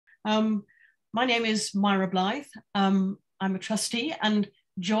Um, my name is Myra Blythe. I'm a trustee, and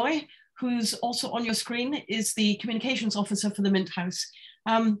Joy, who's also on your screen, is the Communications Officer for the Mint House.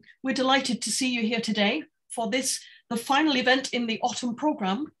 We're delighted to see you here today for this, the final event in the autumn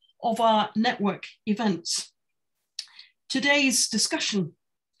programme of our network events. Today's discussion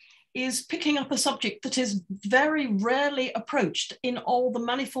is picking up a subject that is very rarely approached in all the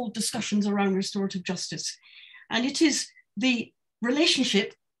manifold discussions around restorative justice. And it is the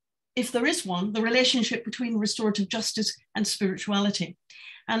relationship, if there is one, the relationship between restorative justice and spirituality.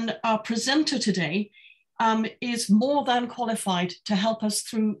 And our presenter today is more than qualified to help us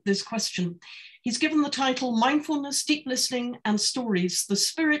through this question. He's given the title Mindfulness, Deep Listening and Stories, the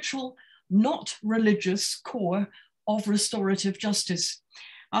Spiritual, Not Religious Core of Restorative Justice.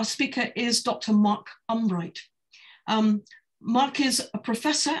 Our speaker is Dr. Mark Umbreit. Mark is a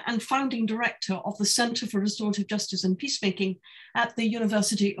professor and founding director of the Center for Restorative Justice and Peacemaking at the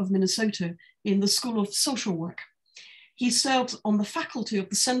University of Minnesota in the School of Social Work. He serves on the faculty of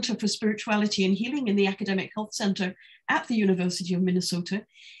the Center for Spirituality and Healing in the Academic Health Center at the University of Minnesota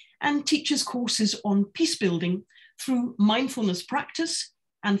and teaches courses on peace building through mindfulness practice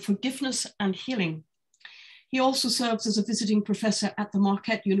and forgiveness and healing. He also serves as a visiting professor at the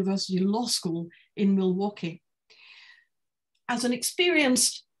Marquette University Law School in Milwaukee. As an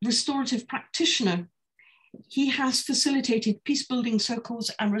experienced restorative practitioner, he has facilitated peace building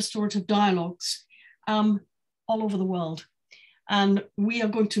circles and restorative dialogues all over the world. And we are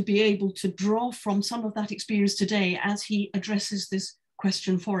going to be able to draw from some of that experience today as he addresses this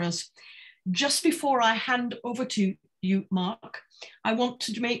question for us. Just before I hand over to you, Mark, I want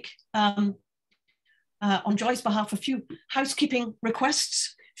to make, on Joy's behalf, a few housekeeping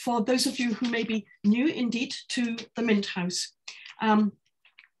requests for those of you who may be new indeed to the Mint House.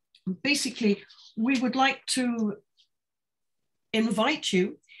 Basically, we would like to invite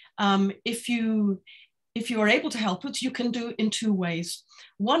you, if you are able to help us, you can do it in two ways.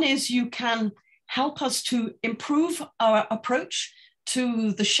 One is you can help us to improve our approach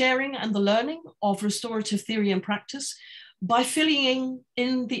to the sharing and the learning of restorative theory and practice by filling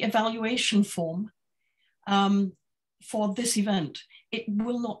in the evaluation form for this event. It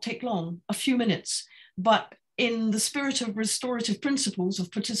will not take long, a few minutes, but in the spirit of restorative principles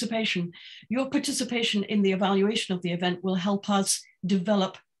of participation, your participation in the evaluation of the event will help us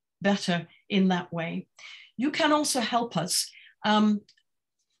develop better in that way. You can also help us.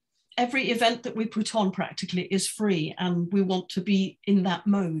 Every event that we put on practically is free, and we want to be in that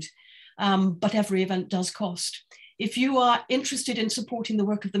mode, but every event does cost. If you are interested in supporting the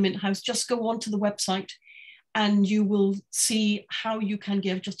work of the Mint House, just go onto the website and you will see how you can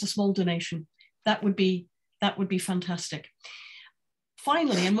give just a small donation. That would be fantastic.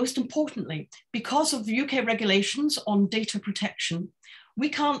 Finally, and most importantly, because of UK regulations on data protection, we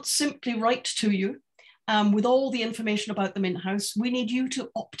can't simply write to you with all the information about the Mint House. We need you to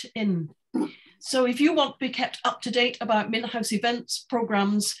opt in. So if you want to be kept up to date about Mint House events,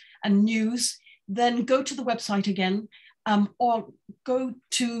 programs, and news, then go to the website again, or go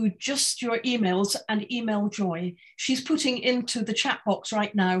to just your emails and email Joy. She's putting into the chat box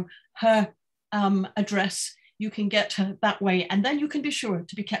right now her address. You can get her that way, and then you can be sure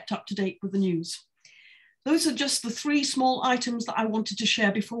to be kept up to date with the news. Those are just the three small items that I wanted to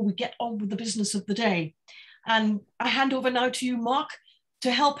share before we get on with the business of the day. And I hand over now to you, Mark,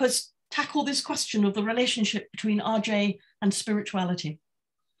 to help us tackle this question of the relationship between RJ and spirituality.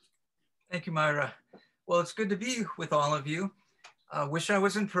 Thank you, Myra. Well, it's good to be with all of you. Wish I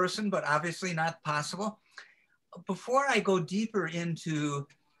was in person, but obviously not possible. Before I go deeper into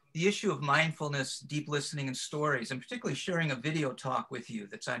the issue of mindfulness, deep listening, and stories, and particularly sharing a video talk with you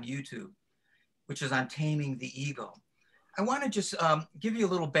that's on YouTube, which is on taming the ego, I want to just give you a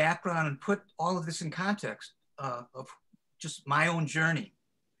little background and put all of this in context of just my own journey.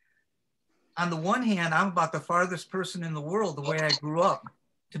 On the one hand, I'm about the farthest person in the world, the way I grew up,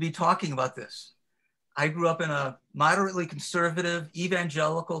 to be talking about this. I grew up in a moderately conservative,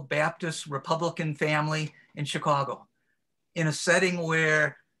 evangelical, Baptist, Republican family in Chicago, in a setting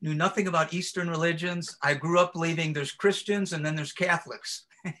where knew nothing about Eastern religions. I grew up believing there's Christians and then there's Catholics.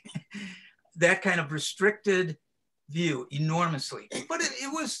 That kind of restricted view enormously, but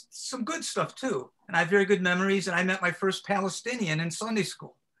it was some good stuff too. And I have very good memories. And I met my first Palestinian in Sunday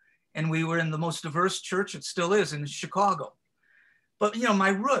school. And we were in the most diverse church, it still is, in Chicago. But you know, my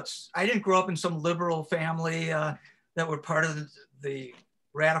roots, I didn't grow up in some liberal family that were part of the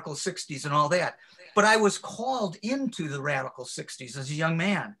radical 60s and all that. But I was called into the radical 60s as a young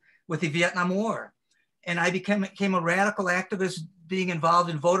man with the Vietnam War. And I became a radical activist, being involved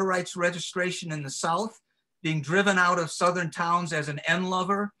in voter rights registration in the South, being driven out of southern towns as an N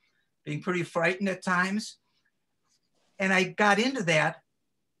lover, being pretty frightened at times. And I got into that,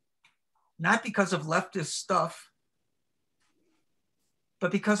 not because of leftist stuff,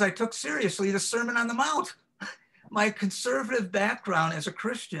 but because I took seriously the Sermon on the Mount. My conservative background as a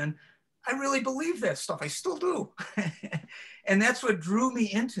Christian, I really believe that stuff. I still do. And that's what drew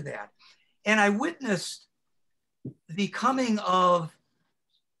me into that. And I witnessed the coming of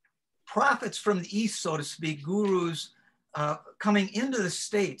prophets from the East, so to speak, gurus, coming into the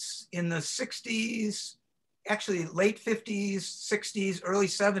States in the 60s, actually late 50s, 60s, early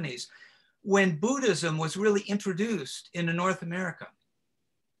 70s, when Buddhism was really introduced into North America.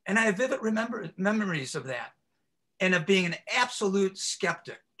 And I have vivid memories of that and of being an absolute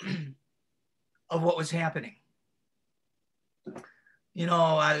skeptic of what was happening. You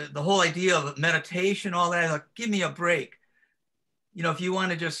know, the whole idea of meditation, all that, like, give me a break. You know, if you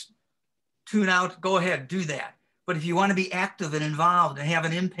want to just tune out, go ahead, do that. But if you want to be active and involved and have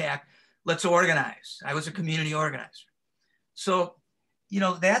an impact, let's organize. I was a community organizer. So, you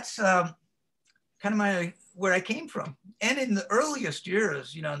know, that's kind of where I came from. And in the earliest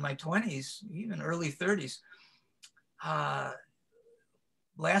years, you know, in my 20s, even early 30s,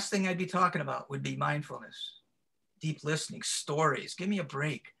 last thing I'd be talking about would be mindfulness, deep listening, stories. Give me a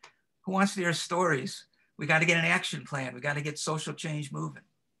break. Who wants to hear stories? We got to get an action plan. We got to get social change moving.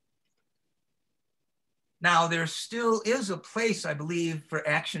 Now, there still is a place, I believe, for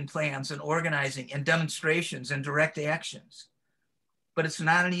action plans and organizing and demonstrations and direct actions, but it's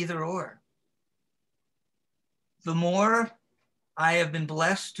not an either or. The more I have been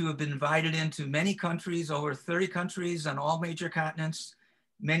blessed to have been invited into many countries, over 30 countries on all major continents,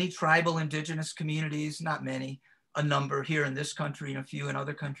 many tribal indigenous communities, not many, a number here in this country and a few in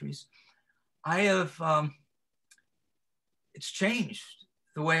other countries. I have, it's changed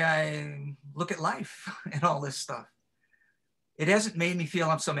the way I look at life and all this stuff. It hasn't made me feel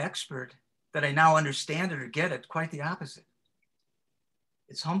I'm some expert, that I now understand it or get it. Quite the opposite.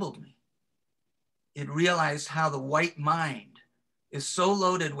 It's humbled me. It realized how the white mind is so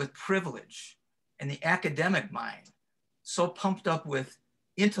loaded with privilege and the academic mind so pumped up with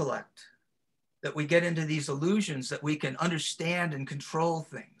intellect that we get into these illusions that we can understand and control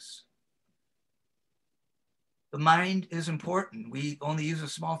things. The mind is important. We only use a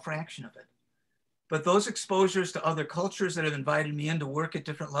small fraction of it. But those exposures to other cultures that have invited me in to work at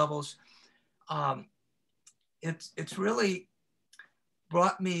different levels, it's really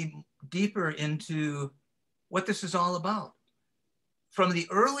brought me deeper into what this is all about. From the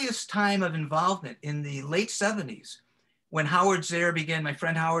earliest time of involvement in the late 70s, when Howard Zare began, my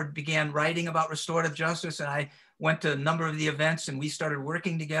friend Howard began writing about restorative justice, and I went to a number of the events and we started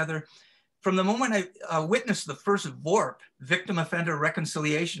working together. From the moment I witnessed the first VORP, Victim Offender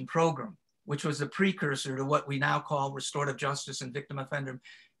Reconciliation Program, which was a precursor to what we now call restorative justice and victim offender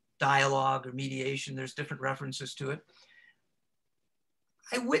dialogue or mediation, there's different references to it.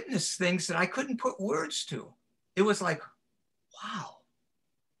 I witnessed things that I couldn't put words to. It was like, wow,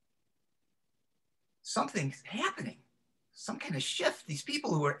 something's happening, some kind of shift. These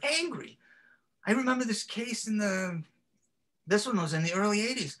people who are angry. I remember this case this one was in the early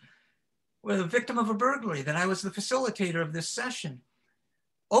 80s, where the victim of a burglary, that I was the facilitator of this session,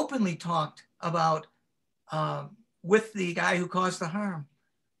 openly talked about, with the guy who caused the harm,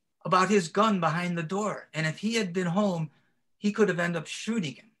 about his gun behind the door. And if he had been home, he could have ended up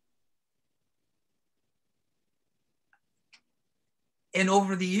shooting him. And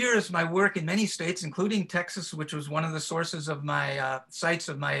over the years, my work in many states, including Texas, which was one of the sources of my sites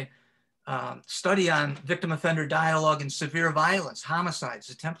of my study on victim offender dialogue and severe violence, homicides,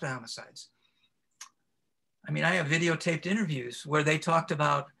 attempted homicides. I mean, I have videotaped interviews where they talked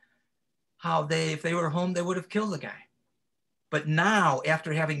about how if they were home, they would have killed the guy. But now,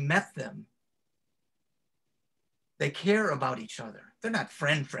 after having met them, they care about each other. They're not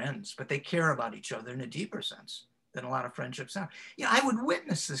friends, but they care about each other in a deeper sense than a lot of friendships are. You know, I would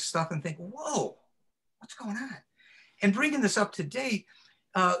witness this stuff and think, whoa, what's going on? And bringing this up to date,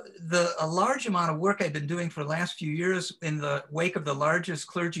 a large amount of work I've been doing for the last few years in the wake of the largest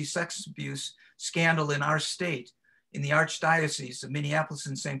clergy sex abuse scandal in our state, in the Archdiocese of Minneapolis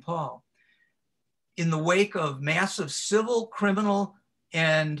and St. Paul, in the wake of massive civil, criminal,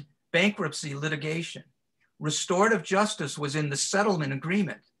 and bankruptcy litigation. Restorative justice was in the settlement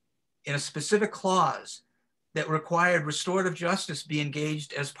agreement in a specific clause that required restorative justice be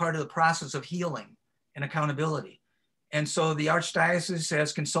engaged as part of the process of healing and accountability. And so the Archdiocese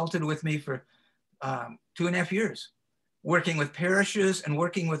has consulted with me for 2.5 years, working with parishes and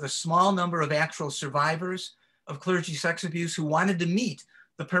working with a small number of actual survivors of clergy sex abuse who wanted to meet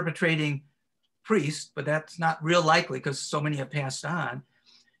the perpetrating priest, but that's not real likely because so many have passed on.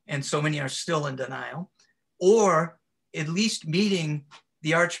 and so many are still in denial, or at least meeting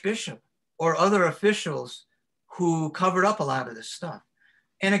the Archbishop or other officials who covered up a lot of this stuff.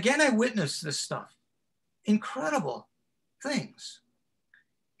 And again, I witnessed this stuff, incredible things.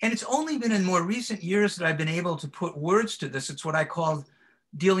 And it's only been in more recent years that I've been able to put words to this. It's what I call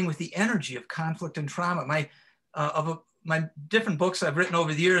dealing with the energy of conflict and trauma. My different books I've written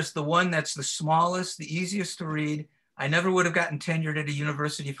over the years, the one that's the smallest, the easiest to read, I never would have gotten tenured at a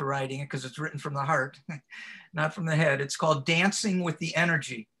university for writing it because it's written from the heart, not from the head. It's called Dancing with the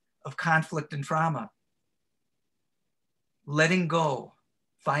Energy of Conflict and Trauma. Letting Go,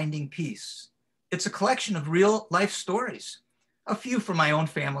 Finding Peace. It's a collection of real life stories, a few from my own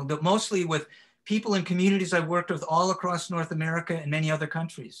family, but mostly with people and communities I've worked with all across North America and many other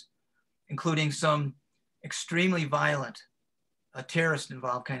countries, including some extremely violent,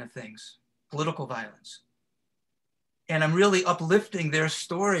 terrorist-involved kind of things, political violence. And I'm really uplifting their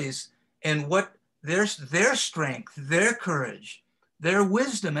stories and what their strength, their courage, their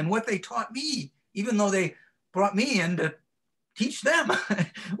wisdom, and what they taught me, even though they brought me in to teach them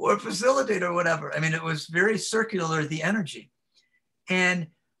or facilitate or whatever. I mean, it was very circular, the energy. And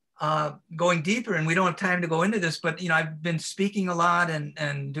going deeper, and we don't have time to go into this, but I've been speaking a lot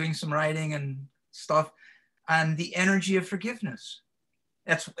and doing some writing and stuff on the energy of forgiveness.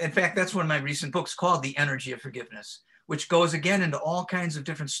 In fact, that's one of my recent books called The Energy of Forgiveness, which goes again into all kinds of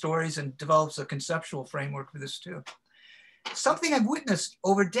different stories and develops a conceptual framework for this too. Something I've witnessed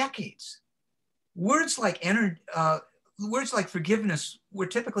over decades. Words like forgiveness were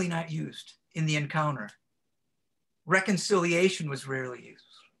typically not used in the encounter. Reconciliation was rarely used,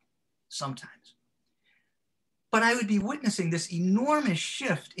 sometimes. But I would be witnessing this enormous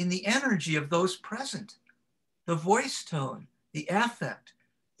shift in the energy of those present, the voice tone, the affect,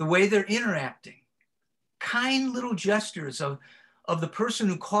 the way they're interacting, kind little gestures of the person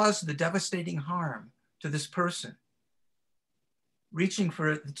who caused the devastating harm to this person, reaching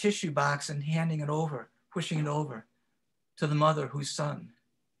for the tissue box and handing it over, pushing it over to the mother whose son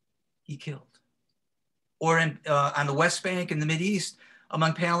he killed. Or on the West Bank in the Mideast,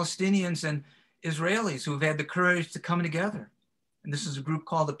 among Palestinians and Israelis who have had the courage to come together. And this is a group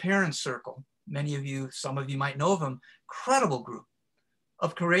called the Parents Circle. Many of you, some of you might know of them. Incredible group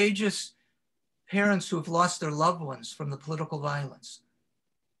of courageous parents who have lost their loved ones from the political violence,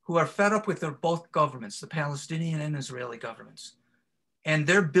 who are fed up with their both governments, the Palestinian and Israeli governments. And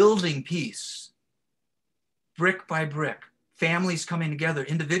they're building peace, brick by brick. Families coming together,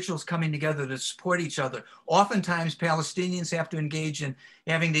 individuals coming together to support each other. Oftentimes, Palestinians have to engage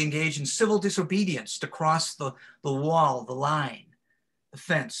in civil disobedience to cross the wall, the line, the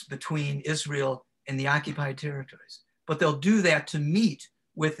fence between Israel and the occupied territories. But they'll do that to meet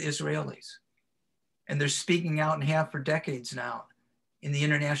with Israelis. And they're speaking out and have for decades now in the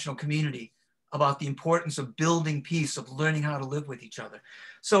international community about the importance of building peace, of learning how to live with each other.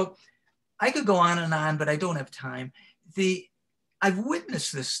 So I could go on, but I don't have time. I've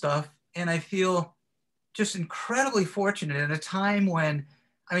witnessed this stuff, and I feel just incredibly fortunate at a time when,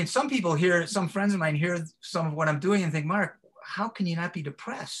 some people hear, some friends of mine hear some of what I'm doing and think, Mark, how can you not be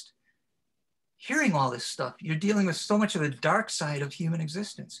depressed? Hearing all this stuff, you're dealing with so much of the dark side of human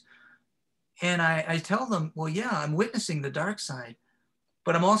existence. And I tell them, well, yeah, I'm witnessing the dark side,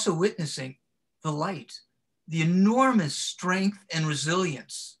 but I'm also witnessing the light, the enormous strength and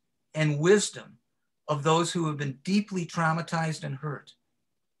resilience and wisdom of those who have been deeply traumatized and hurt.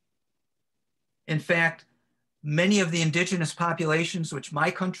 In fact, many of the indigenous populations, which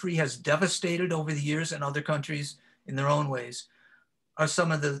my country has devastated over the years and other countries in their own ways, are some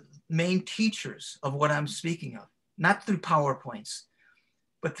of the main teachers of what I'm speaking of, not through PowerPoints,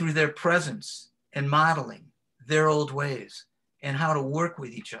 but through their presence and modeling their old ways and how to work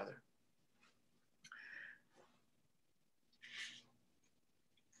with each other.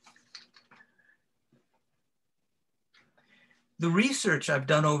 The research I've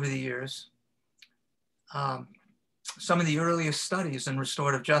done over the years, some of the earliest studies in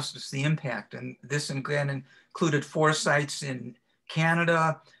restorative justice, the impact, and this again included 4 sites in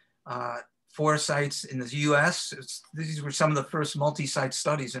Canada, 4 sites in the US. These were some of the first multi-site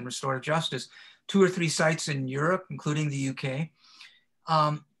studies in restorative justice, 2 or 3 sites in Europe, including the UK,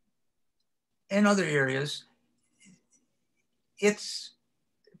 and other areas. It's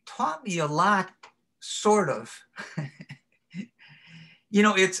taught me a lot, sort of.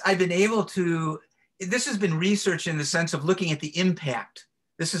 I've been able to, this has been research in the sense of looking at the impact.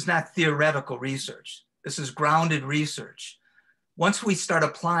 This is not theoretical research. This is grounded research. Once we start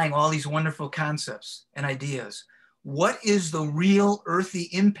applying all these wonderful concepts and ideas, what is the real earthy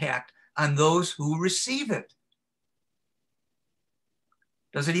impact on those who receive it?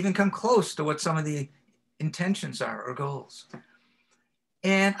 Does it even come close to what some of the intentions are or goals?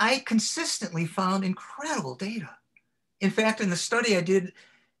 And I consistently found incredible data. In fact, in the study I did,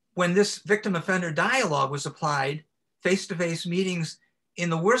 when this victim offender dialogue was applied, face-to-face meetings in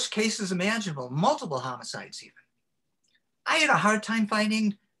the worst cases imaginable, multiple homicides even, I had a hard time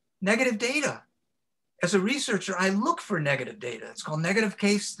finding negative data. As a researcher, I look for negative data. It's called negative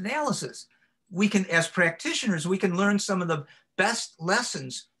case analysis. We can, as practitioners, we can learn some of the best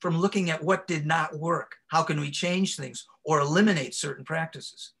lessons from looking at what did not work. How can we change things or eliminate certain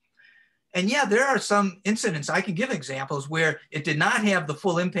practices? And yeah, there are some incidents, I can give examples where it did not have the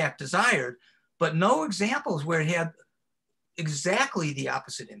full impact desired, but no examples where it had exactly the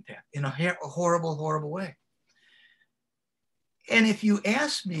opposite impact in a horrible, horrible way. And if you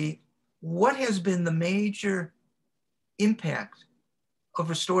ask me, what has been the major impact of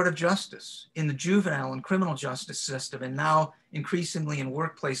restorative justice in the juvenile and criminal justice system, and now increasingly in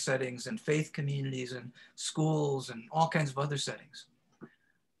workplace settings and faith communities and schools and all kinds of other settings,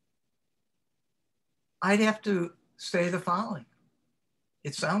 I'd have to say the following.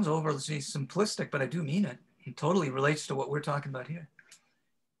 It sounds overly simplistic, but I do mean it. It totally relates to what we're talking about here.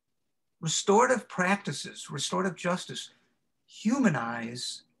 Restorative practices, restorative justice,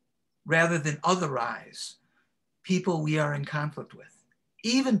 humanize rather than otherize people we are in conflict with,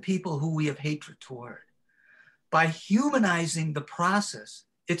 even people who we have hatred toward. By humanizing the process,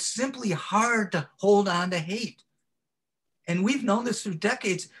 it's simply hard to hold on to hate. And we've known this through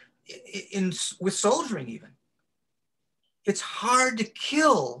decades with soldiering even. It's hard to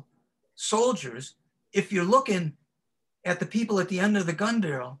kill soldiers if you're looking at the people at the end of the gun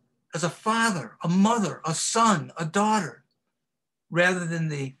barrel as a father, a mother, a son, a daughter, rather than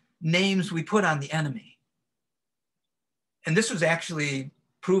the names we put on the enemy. And this was actually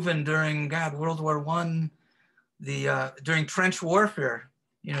proven during, World War I, during trench warfare.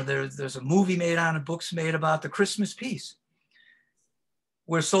 You know, there's a movie made on it, books made about the Christmas peace,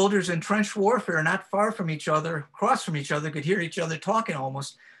 where soldiers in trench warfare, not far from each other, across from each other, could hear each other talking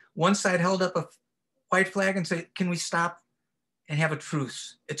almost. One side held up a white flag and said, can we stop and have a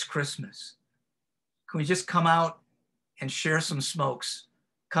truce? It's Christmas. Can we just come out and share some smokes,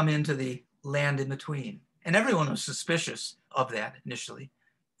 come into the land in between? And everyone was suspicious of that initially.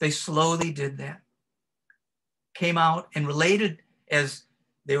 They slowly did that, came out and related, as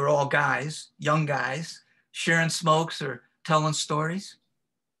they were all guys, young guys, sharing smokes or telling stories.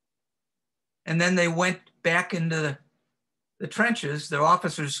 And then they went back into the trenches. Their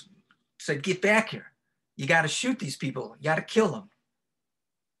officers said, get back here. You got to shoot these people. You got to kill them.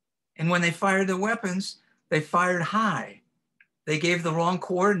 And when they fired their weapons, they fired high. They gave the wrong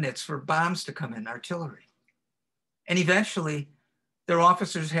coordinates for bombs to come in, artillery. And eventually, their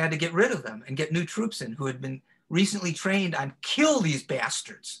officers had to get rid of them and get new troops in who had been recently trained on kill these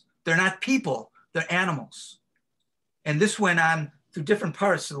bastards. They're not people, they're animals. And this went on through different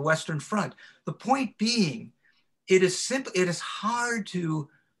parts of the Western Front. The point being, it is hard to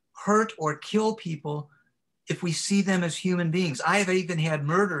hurt or kill people if we see them as human beings. I have even had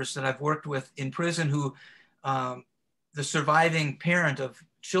murderers that I've worked with in prison who, the surviving parent of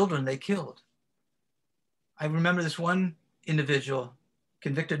children they killed. I remember this one individual,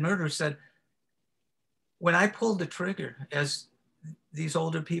 convicted murderer, said, when I pulled the trigger, as these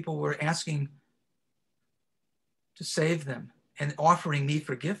older people were asking to save them and offering me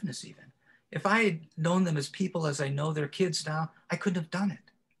forgiveness even, if I had known them as people as I know their kids now, I couldn't have done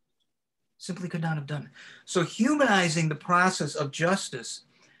it. Simply could not have done it. So humanizing the process of justice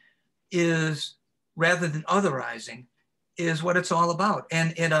is, rather than otherizing, is what it's all about.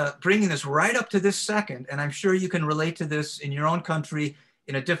 And bringing this right up to this second, and I'm sure you can relate to this in your own country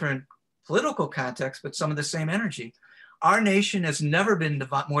in a different political context, but some of the same energy. Our nation has never been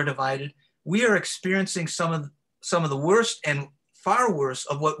more divided. We are experiencing some of the worst and far worse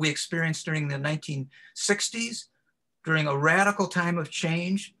of what we experienced during the 1960s, during a radical time of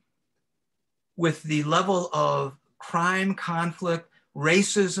change, with the level of crime, conflict,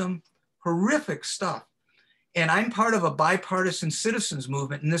 racism, horrific stuff. And I'm part of a bipartisan citizens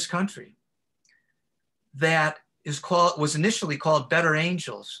movement in this country that was initially called Better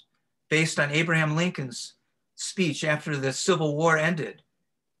Angels, based on Abraham Lincoln's speech after the Civil War ended,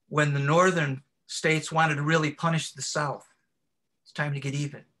 when the northern states wanted to really punish the South. It's time to get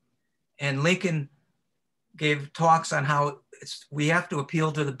even. And Lincoln gave talks on how we have to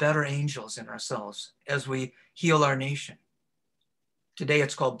appeal to the better angels in ourselves as we heal our nation. Today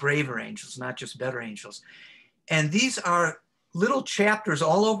it's called braver angels, not just better angels. And these are little chapters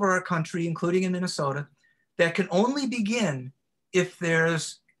all over our country, including in Minnesota, that can only begin if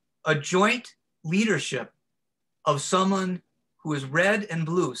there's a joint leadership of someone who is red and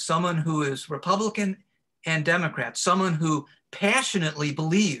blue, someone who is Republican and Democrat, someone who passionately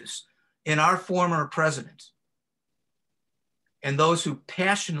believes in our former president, and those who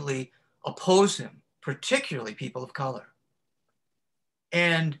passionately oppose him, particularly people of color.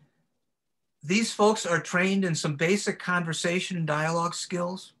 And these folks are trained in some basic conversation and dialogue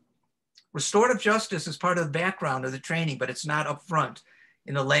skills. Restorative justice is part of the background of the training, but it's not up front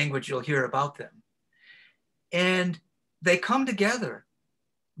in the language you'll hear about them. And they come together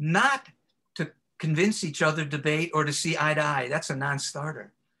not to convince each other, debate, or to see eye to eye. That's a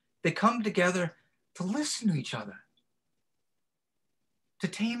non-starter. They come together to listen to each other, to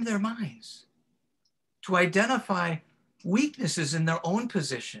tame their minds, to identify weaknesses in their own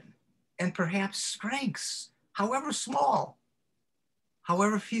position and perhaps strengths, however small,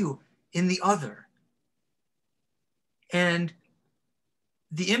 however few, in the other. And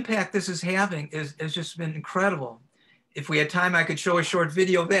the impact this is having has just been incredible. If we had time, I could show a short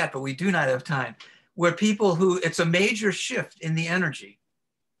video of that, but we do not have time, where people who, it's a major shift in the energy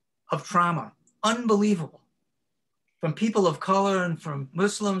of trauma, unbelievable, from people of color and from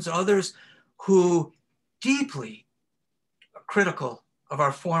Muslims and others who deeply are critical of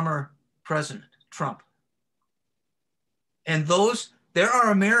our former president, Trump. And there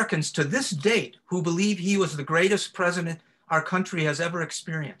are Americans to this date who believe he was the greatest president our country has ever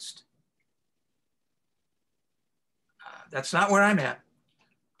experienced. That's not where I'm at,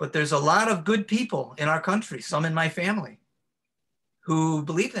 but there's a lot of good people in our country, some in my family, who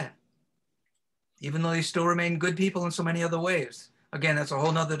believe that, even though they still remain good people in so many other ways. Again, that's a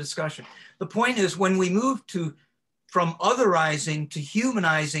whole nother discussion. The point is, when we move from otherizing to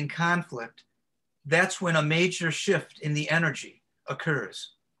humanizing conflict, that's when a major shift in the energy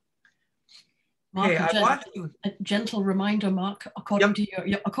occurs. Mark, okay, a gentle reminder, Mark, according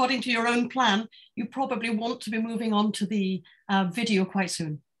to your own plan, you probably want to be moving on to the video quite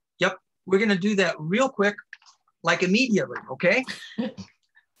soon. Yep, we're going to do that real quick, like immediately, okay?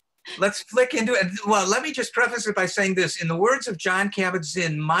 Let's flick into it. Well, let me just preface it by saying this. In the words of Jon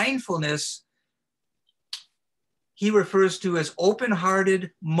Kabat-Zinn, mindfulness, he refers to as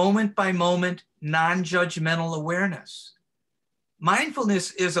open-hearted, moment-by-moment, non-judgmental awareness.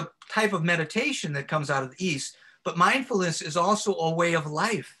 Mindfulness is a type of meditation that comes out of the East, but mindfulness is also a way of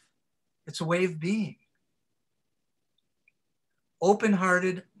life. It's a way of being.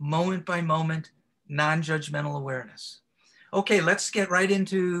 Open-hearted, moment-by-moment, non-judgmental awareness. Okay, let's get right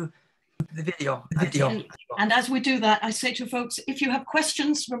into the video. And as we do that, I say to folks, if you have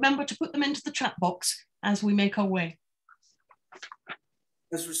questions, remember to put them into the chat box as we make our way.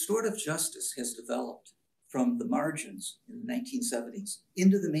 As restorative justice has developed from the margins in the 1970s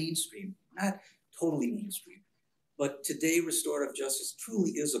into the mainstream, not totally mainstream, but today restorative justice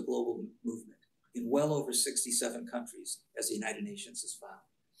truly is a global movement in well over 67 countries, as the United Nations has found.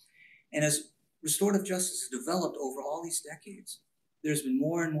 And as restorative justice has developed over all these decades, there's been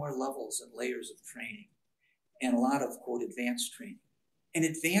more and more levels and layers of training and a lot of, quote, advanced training. And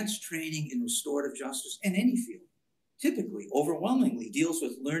advanced training in restorative justice in any field typically, overwhelmingly, deals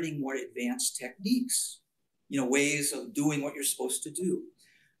with learning more advanced techniques, ways of doing what you're supposed to do.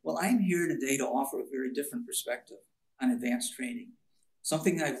 Well, I'm here today to offer a very different perspective on advanced training,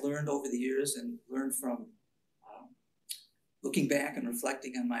 something I've learned over the years and learned from looking back and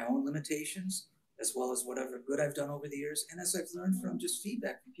reflecting on my own limitations, as well as whatever good I've done over the years, and as I've learned from just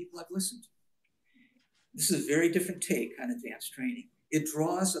feedback from people I've listened to. This is a very different take on advanced training. It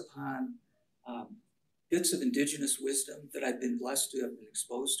draws upon bits of indigenous wisdom that I've been blessed to have been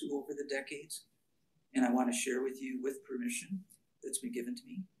exposed to over the decades, and I want to share with you with permission that's been given to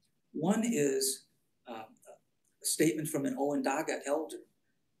me. One is a statement from an Onondaga elder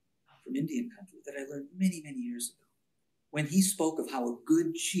from Indian country that I learned many, many years ago, when he spoke of how a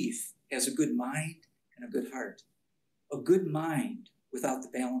good chief has a good mind and a good heart. A good mind without the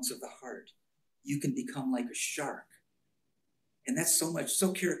balance of the heart, you can become like a shark. And that's so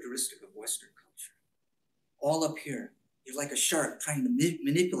characteristic of Western culture. All up here, you're like a shark trying to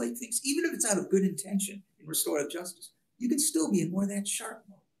manipulate things. Even if it's out of good intention in restorative justice, you can still be in more of that shark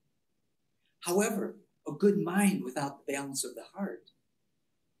mode. However, a good mind without the balance of the heart,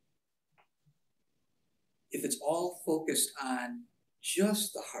 if it's all focused on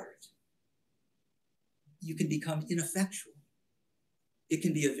just the heart, you can become ineffectual. It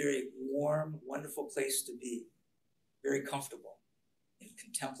can be a very warm, wonderful place to be, very comfortable in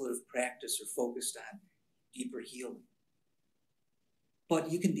contemplative practice or focused on deeper healing.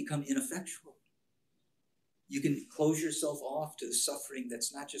 But you can become ineffectual. You can close yourself off to the suffering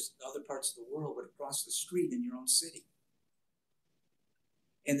that's not just in other parts of the world, but across the street in your own city.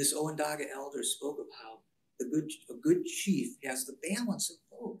 And this Onondaga elder spoke of how a good chief has the balance of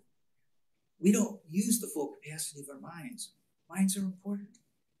both. We don't use the full capacity of our minds. Minds are important.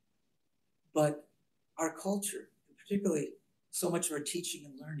 But our culture, and particularly so much of our teaching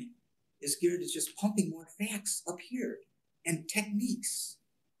and learning, is geared to just pumping more facts up here and techniques.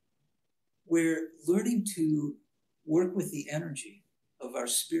 We're learning to work with the energy of our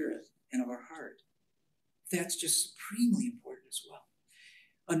spirit and of our heart. That's just supremely important as well.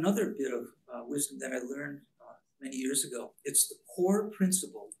 Another bit of wisdom that I learned many years ago, it's the core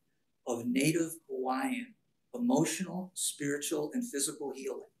principle of Native Hawaiian emotional, spiritual, and physical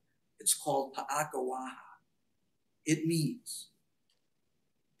healing. It's called Pa'akawaha. It means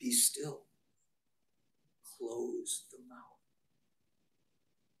be still, close the mouth.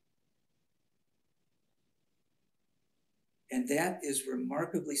 And that is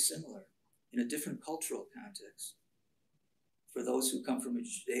remarkably similar in a different cultural context for those who come from a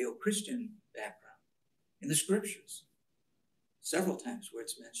Judeo-Christian background. In the scriptures, several times where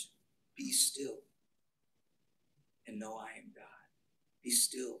it's mentioned, be still and know I am God. Be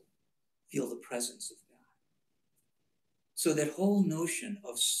still, feel the presence of God. So that whole notion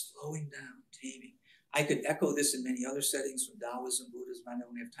of slowing down, taming, I could echo this in many other settings from Taoism, Buddhism. I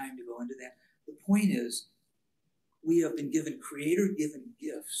don't have time to go into that. The point is, we have been given creator-given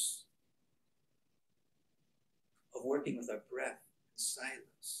gifts of working with our breath, and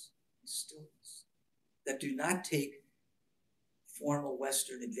silence, and stillness that do not take formal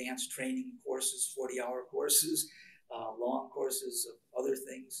Western advanced training courses, 40-hour courses, long courses of other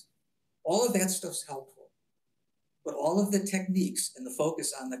things. All of that stuff's helpful. But all of the techniques and the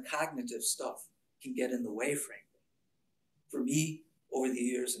focus on the cognitive stuff can get in the way, frankly. For me, over the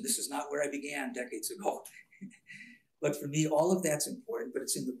years, and this is not where I began decades ago, but for me, all of that's important, but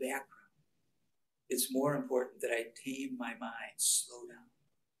it's in the background. It's more important that I tame my mind, slow down,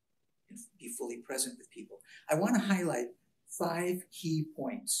 and be fully present with people. I want to highlight 5 key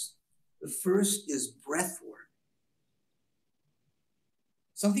points. The first is breath work.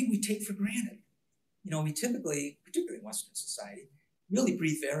 Something we take for granted. You know, we typically, particularly in Western society, really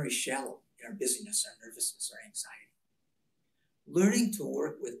breathe very shallow in our busyness, our nervousness, our anxiety. Learning to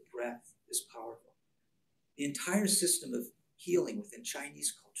work with breath is powerful. The entire system of healing within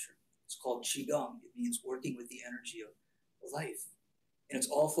Chinese culture, it's called Qigong. It means working with the energy of life. And it's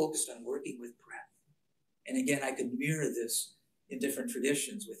all focused on working with breath. And again, I could mirror this in different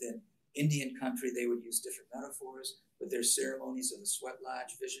traditions. Within Indian country, they would use different metaphors, but there's ceremonies of the sweat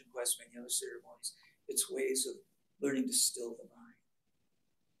lodge, vision quest, many other ceremonies. It's ways of learning to still the mind.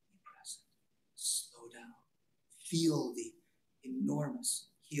 Be present, slow down, feel the enormous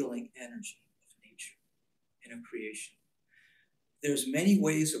healing energy of nature and of creation. There's many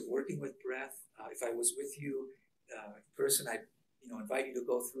ways of working with breath. If I was with you in person, I'd invite you to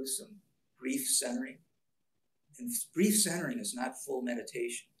go through some brief centering. And brief centering is not full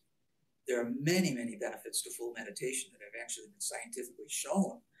meditation. There are many, many benefits to full meditation that have actually been scientifically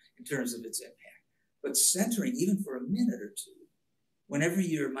shown in terms of its impact. But centering, even for a minute or two, whenever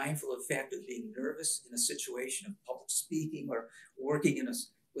you're mindful of the fact of being nervous in a situation of public speaking or working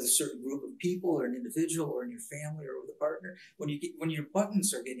with a certain group of people or an individual or in your family or with a partner, when your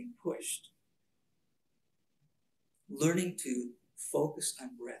buttons are getting pushed, learning to focus on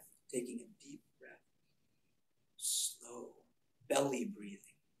breath, taking a deep breath, slow, belly breathing,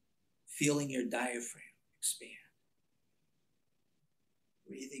 feeling your diaphragm expand,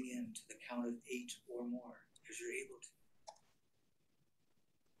 breathing in to the count of 8 or more because you're able to.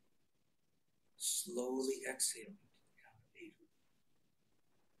 Slowly exhaling to the count of 8.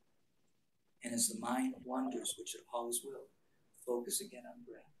 And as the mind wanders, which it always will, focus again on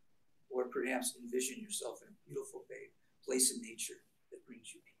breath. Or perhaps envision yourself in a beautiful place in nature that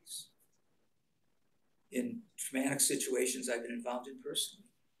brings you peace. In traumatic situations I've been involved in personally,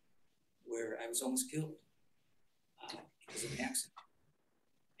 where I was almost killed because of an accident.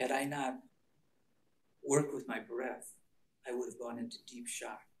 Had I not worked with my breath, I would have gone into deep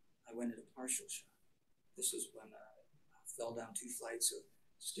shock. I went into partial shock. This was when I fell down 2 flights of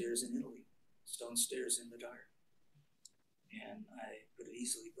stairs in Italy, stone stairs in the dark. And I could have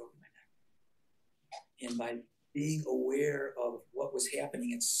easily broken my neck. And by being aware of what was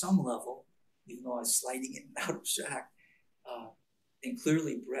happening at some level, even though I was sliding in and out of shock, and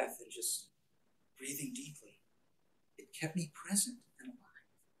clearly breath and just breathing deeply, it kept me present and alive.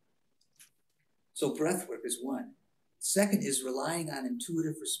 So breath work is one. Second is relying on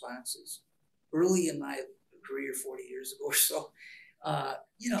intuitive responses. Early in my career, 40 years ago or so,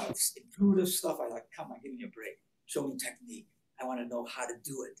 it's intuitive stuff. I like, come on, give me a break. Show me technique. I want to know how to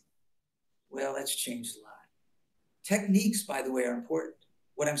do it. Well, that's changed a lot. Techniques, by the way, are important.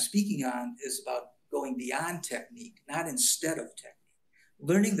 What I'm speaking on is about going beyond technique, not instead of technique.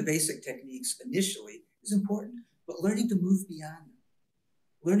 Learning the basic techniques initially is important, but learning to move beyond them,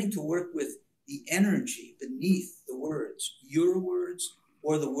 learning to work with the energy beneath the words, your words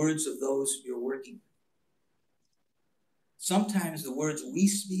or the words of those you're working with. Sometimes the words we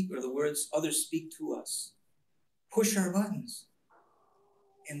speak or the words others speak to us push our buttons,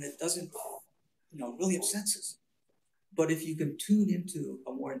 and that doesn't, really upsets us. But if you can tune into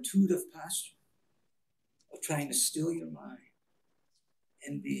a more intuitive posture of trying to still your mind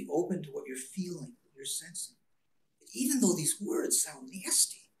and be open to what you're feeling, what you're sensing, even though these words sound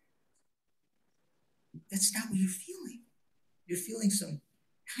nasty, that's not what you're feeling. You're feeling some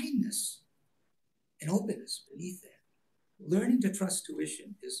kindness and openness beneath that. Learning to trust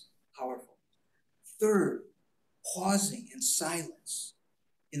tuition is powerful. Third, pausing in silence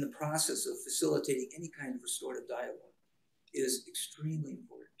in the process of facilitating any kind of restorative dialogue is extremely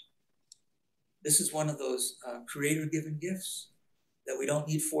important. This is one of those creator-given gifts that we don't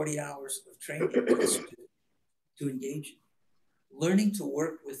need 40 hours of training to engage in. Learning to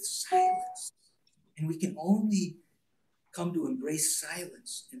work with silence. And we can only come to embrace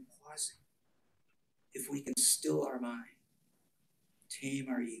silence and pausing if we can still our mind, tame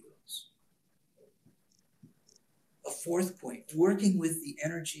our egos. A fourth point, working with the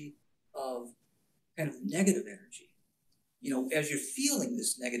energy of kind of negative energy. As you're feeling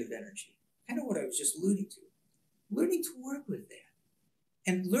this negative energy, kind of what I was just alluding to, learning to work with that.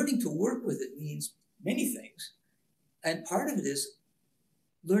 And learning to work with it means many things. And part of it is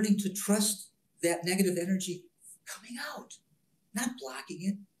learning to trust that negative energy coming out, not blocking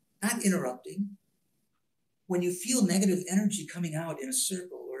it, not interrupting. When you feel negative energy coming out in a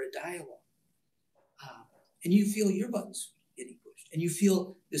circle or a dialogue, and you feel your buttons getting pushed, and you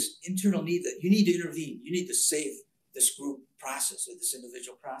feel this internal need that you need to intervene, you need to save this group process or this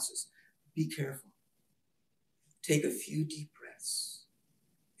individual process, be careful. Take a few deep breaths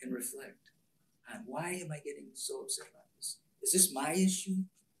and reflect on, why am I getting so upset about this? Is this my issue?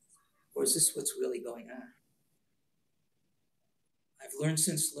 Or is this what's really going on? I've long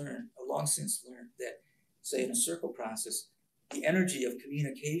since learned that, say, in a circle process, the energy of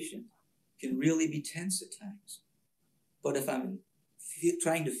communication can really be tense at times. But if I'm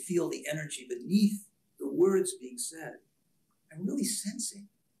trying to feel the energy beneath the words being said, I'm really sensing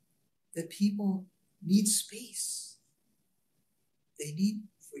that people need space. They need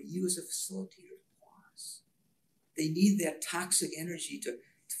for you as a facilitator to pause. They need that toxic energy to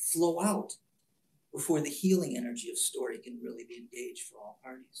flow out before the healing energy of story can really be engaged for all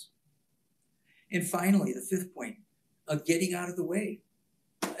parties. And finally, the fifth point, getting out of the way.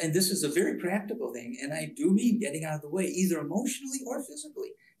 And this is a very practical thing, and I do mean getting out of the way, either emotionally or physically.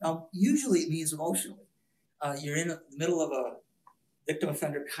 Now, usually it means emotionally. You're in the middle of a victim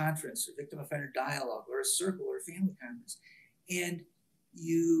offender conference or victim offender dialogue or a circle or a family conference, and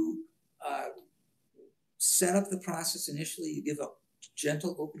you set up the process initially, you give a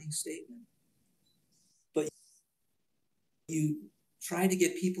gentle opening statement, but you try to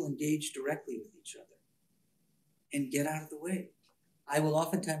get people engaged directly with each other and get out of the way. I will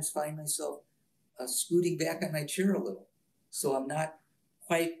oftentimes find myself scooting back on my chair a little, so I'm not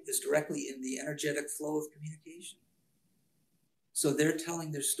quite as directly in the energetic flow of communication. So they're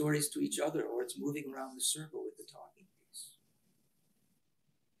telling their stories to each other, or it's moving around the circle with the talking piece.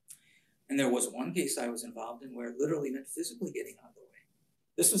 And there was one case I was involved in where it literally meant physically getting out of the way.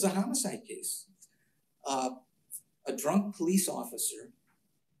 This was a homicide case. A drunk police officer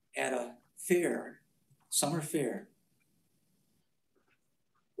at a fair, summer fair,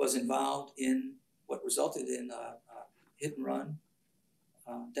 was involved in what resulted in a hit and run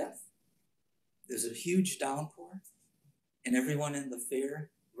death. There's a huge downpour, and everyone in the fair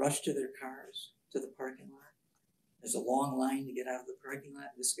rushed to their cars to the parking lot. There's a long line to get out of the parking lot.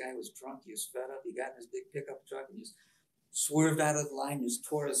 This guy was drunk, he was fed up, he got in his big pickup truck and just swerved out of the line, just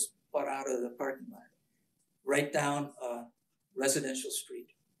tore his butt out of the parking lot, right down a residential street.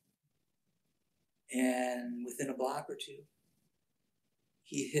 And within a block or two,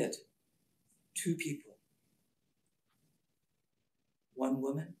 he hit two people. One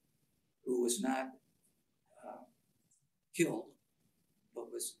woman who was not killed,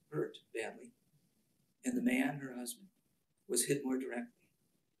 but was hurt badly. And the man, her husband, was hit more directly.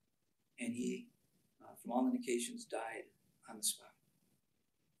 And he, from all indications, died on the spot.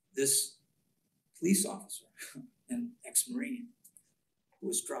 This police officer, an ex-Marine, who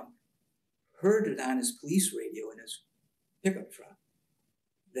was drunk, heard it on his police radio in his pickup truck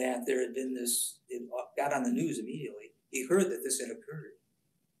that there had been this, it got on the news immediately. He heard that this had occurred.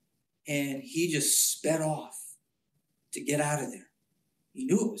 And he just sped off to get out of there. He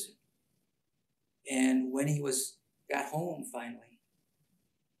knew it was him. And when he got home finally,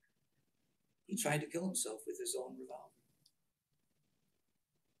 he tried to kill himself with his own revolver.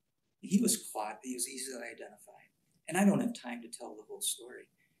 He was caught, he was easily identified. And I don't have time to tell the whole story,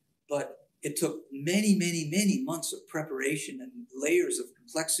 but it took many, many, many months of preparation and layers of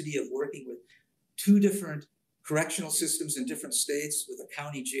complexity of working with 2 different correctional systems in different states, with a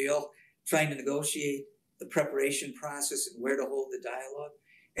county jail, trying to negotiate the preparation process and where to hold the dialogue.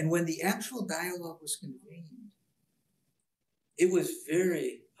 And when the actual dialogue was convened, it was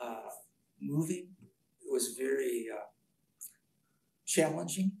very moving. It was very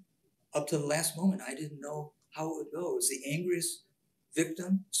challenging. Up to the last moment, I didn't know how it would go. It was the angriest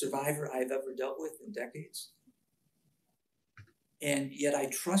victim, survivor I've ever dealt with in decades. And yet I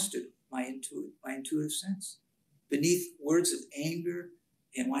trusted my intuitive sense. Beneath words of anger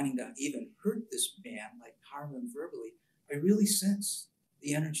and wanting to even hurt this man, like harm him verbally, I really sensed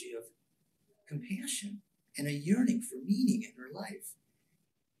the energy of compassion and a yearning for meaning in her life.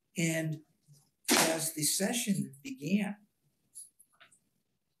 And as the session began,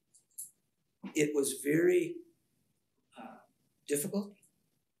 it was very difficult.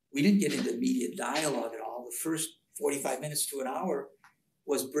 We didn't get into immediate dialogue at all. The first 45 minutes to an hour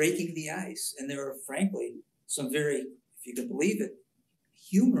was breaking the ice. And there were, frankly, some very, if you can believe it,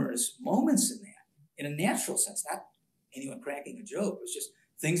 humorous moments in that, in a natural sense, not anyone cracking a joke. It was just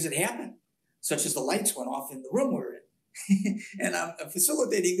things that happened, such as the lights went off in the room we're in. And I'm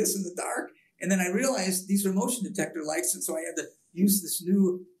facilitating this in the dark. And then I realized these were motion detector lights. And so I had to use this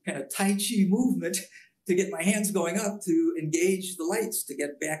new kind of Tai Chi movement to get my hands going up to engage the lights to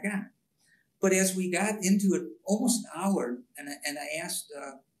get back on. But as we got into it, almost an hour, and I asked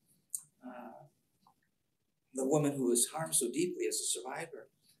the woman who was harmed so deeply as a survivor,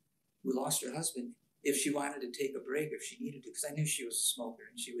 who lost her husband, if she wanted to take a break, if she needed to, because I knew she was a smoker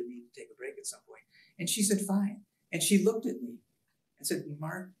and she would need to take a break at some point. And she said, fine. And she looked at me and said,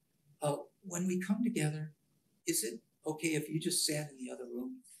 Mark, when we come together, is it okay if you just sat in the other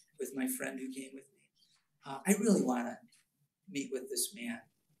room with my friend who came with me? I really want to meet with this man.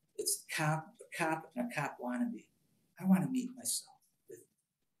 It's a cop and a cop wannabe. I want to meet myself with him.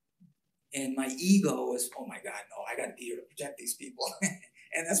 And my ego was, oh my God, no, I got to be here to protect these people.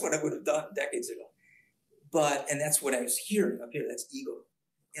 And that's what I would have done decades ago. And that's what I was hearing up here. That's ego,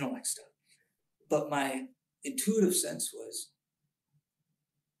 intellect stuff. But my intuitive sense was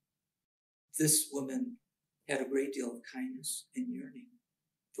this woman had a great deal of kindness and yearning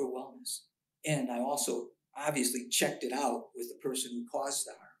for wellness. And I also obviously checked it out with the person who caused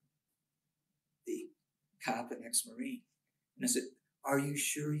the harm, the cop and ex-Marine. And I said, are you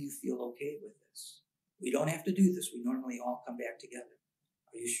sure you feel okay with this? We don't have to do this. We normally all come back together.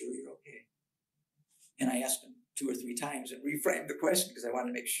 Are you sure you're okay? And I asked him 2 or 3 times and reframed the question because I wanted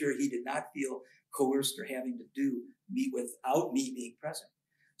to make sure he did not feel coerced or having to meet without me being present.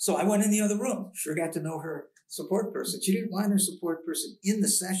 So I went in the other room, sure got to know her support person. She didn't want her support person in the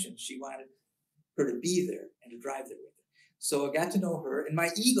session. She wanted her to be there and to drive there with her. So I got to know her, and my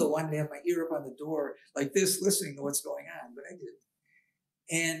ego wanted to have my ear up on the door like this, listening to what's going on, but I didn't.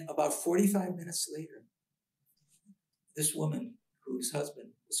 And about 45 minutes later, this woman whose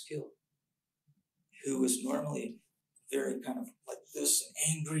husband was killed, who was normally very kind of like this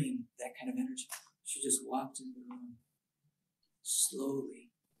and angry and that kind of energy, she just walked into the room slowly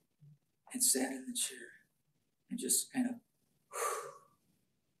and sat in the chair and just kind of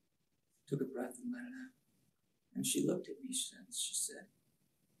took a breath and let it out. And she looked at me and she said,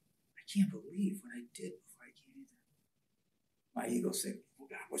 I can't believe what I did before I came here. My ego said, oh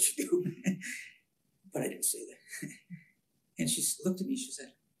God, what'd you do? But I didn't say that. And she looked at me, she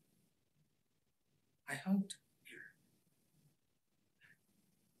said, I hugged her.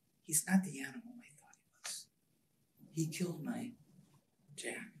 He's not the animal I thought he was. He killed my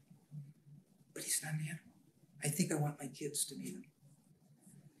Jack, but he's not an animal. I think I want my kids to meet him.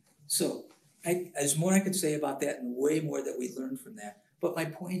 So there's more I could say about that and way more that we learned from that. But my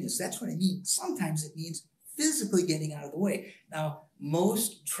point is, that's what I mean. Sometimes it means physically getting out of the way. Now,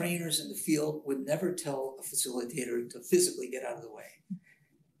 most trainers in the field would never tell a facilitator to physically get out of the way.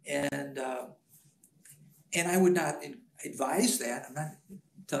 And I would not advise that. I'm not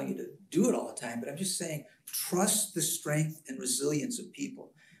telling you to do it all the time, but I'm just saying, trust the strength and resilience of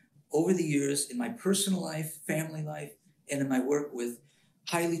people. Over the years, in my personal life, family life, and in my work with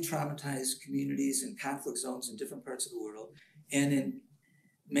highly traumatized communities and conflict zones in different parts of the world, and in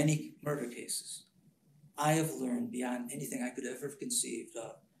many murder cases, I have learned beyond anything I could ever have conceived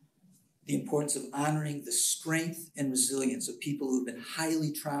of the importance of honoring the strength and resilience of people who've been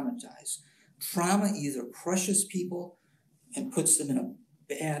highly traumatized. Trauma either crushes people and puts them in a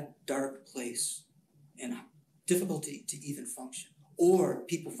bad, dark place, and difficulty to even function. Or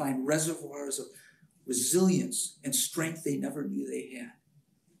people find reservoirs of resilience and strength they never knew they had.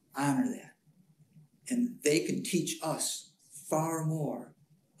 Honor that. And they can teach us far more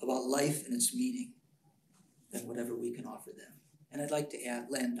about life and its meaning than whatever we can offer them. And I'd like to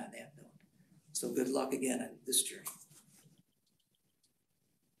land on that note. So good luck again on this journey.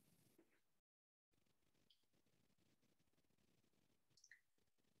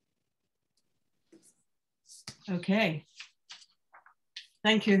 Okay.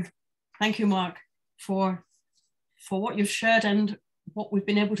 Thank you. Thank you, Mark, for what you've shared and what we've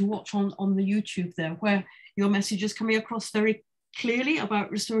been able to watch on the YouTube there, where your message is coming across very clearly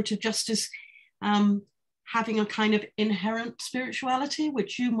about restorative justice having a kind of inherent spirituality,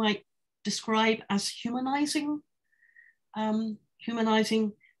 which you might describe as humanizing,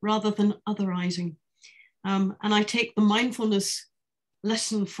 humanizing rather than otherizing. And I take the mindfulness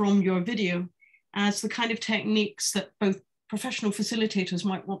lesson from your video as the kind of techniques that both professional facilitators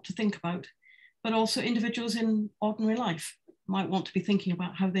might want to think about, but also individuals in ordinary life might want to be thinking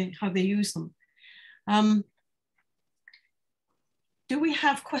about how they use them. Do we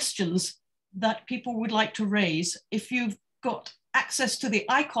have questions that people would like to raise? If you've got access to the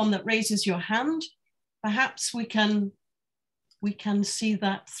icon that raises your hand, perhaps we can see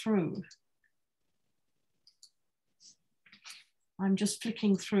that through. I'm just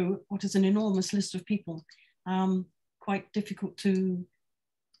flicking through what is an enormous list of people. Quite difficult to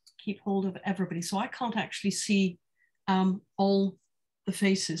keep hold of everybody. So I can't actually see all the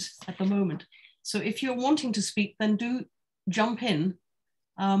faces at the moment. So if you're wanting to speak, then do jump in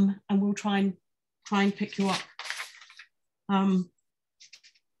and we'll try and pick you up.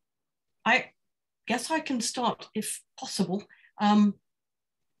 I guess I can start if possible. I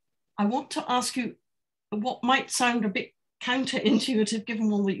want to ask you what might sound a bit counterintuitive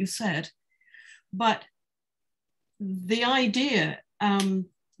given all that you said, but the idea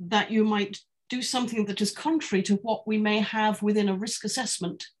that you might do something that is contrary to what we may have within a risk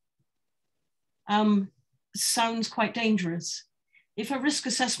assessment sounds quite dangerous. If a risk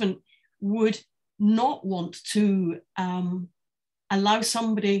assessment would not want to allow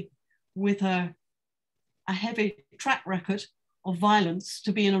somebody with a heavy track record of violence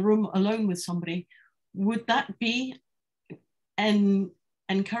to be in a room alone with somebody, would that be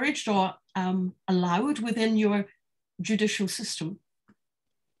encouraged or allowed within your judicial system?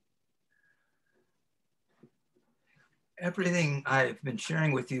 Everything I've been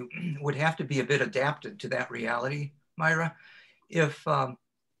sharing with you would have to be a bit adapted to that reality, Myra. If there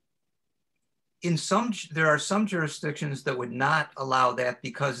are some jurisdictions that would not allow that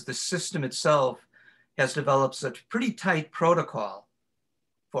because the system itself has developed such pretty tight protocol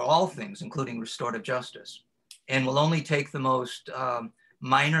for all things, including restorative justice, and will only take the most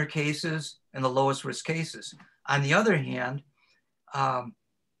minor cases and the lowest risk cases. On the other hand,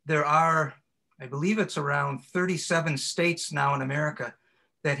 there are, I believe it's around 37 states now in America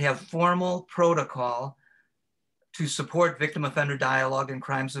that have formal protocol to support victim offender dialogue in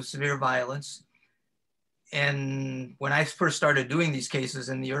crimes of severe violence. And when I first started doing these cases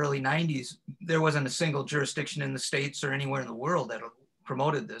in the early 90s, there wasn't a single jurisdiction in the States or anywhere in the world that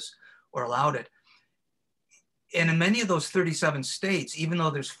promoted this or allowed it. And in many of those 37 states, even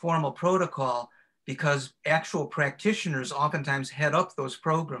though there's formal protocol, because actual practitioners oftentimes head up those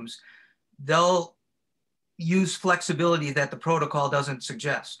programs, they'll use flexibility that the protocol doesn't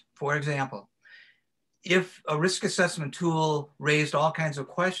suggest. For example, if a risk assessment tool raised all kinds of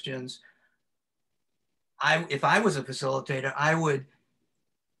questions, if I was a facilitator, I would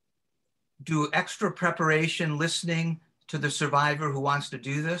do extra preparation, listening to the survivor who wants to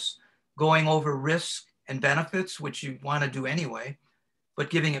do this, going over risk and benefits, which you want to do anyway,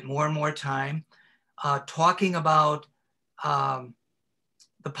 but giving it more and more time, talking about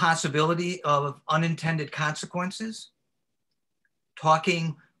the possibility of unintended consequences,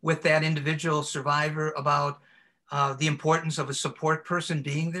 talking with that individual survivor about the importance of a support person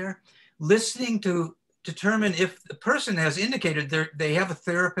being there, listening to determine if the person has indicated they have a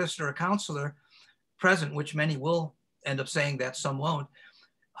therapist or a counselor present, which many will end up saying that, some won't,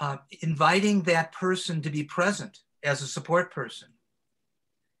 inviting that person to be present as a support person.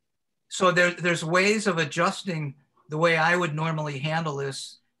 So there's ways of adjusting the way I would normally handle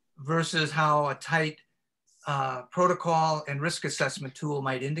this versus how a tight protocol and risk assessment tool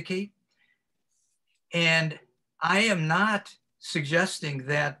might indicate. And I am not suggesting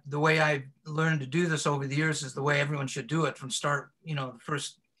that the way I've learned to do this over the years is the way everyone should do it from start, the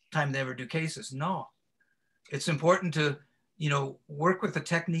first time they ever do cases. No, it's important to, work with the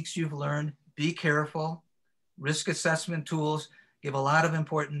techniques you've learned, be careful. Risk assessment tools give a lot of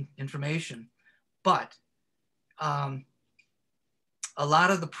important information, But a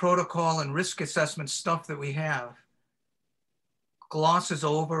lot of the protocol and risk assessment stuff that we have glosses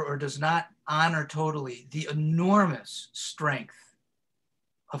over or does not honor totally the enormous strength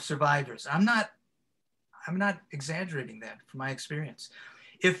of survivors. I'm not exaggerating that from my experience.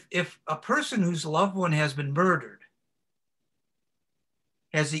 If a person whose loved one has been murdered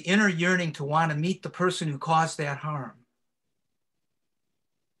has the inner yearning to want to meet the person who caused that harm,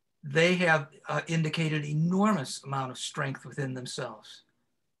 they have indicated enormous amount of strength within themselves.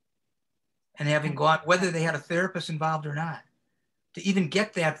 And having gone, whether they had a therapist involved or not, to even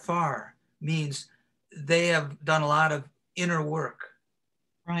get that far means they have done a lot of inner work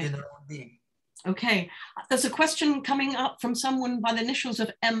in their own being. Okay, there's a question coming up from someone by the initials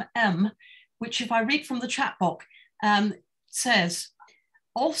of MM, which if I read from the chat box, says,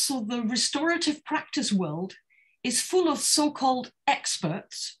 also the restorative practice world is full of so-called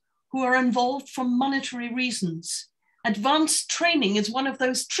experts who are involved for monetary reasons. Advanced training is one of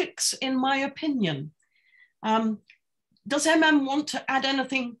those tricks, in my opinion. Does MM want to add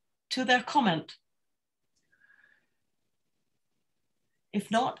anything to their comment? If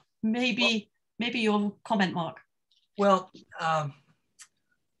not, maybe your comment, Mark. Well,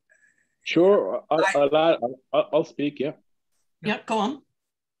 sure, I'll speak, yeah. Yeah, go on.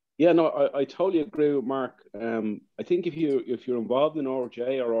 Yeah, no, I totally agree with Mark. I think if you're involved in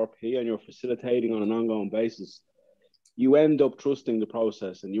RJ or RP and you're facilitating on an ongoing basis, you end up trusting the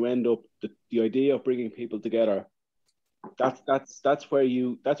process, and you end up the idea of bringing people together. That's where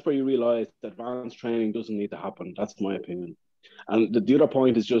you realize that advanced training doesn't need to happen. That's my opinion. And the other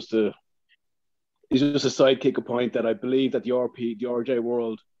point is just a sidekick point that I believe that the RJ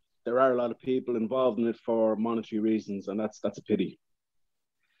world, there are a lot of people involved in it for monetary reasons, and that's a pity.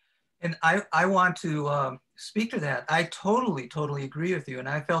 And I want to speak to that. I totally agree with you. And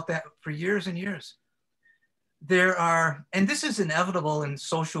I felt that for years and years. There are, and this is inevitable in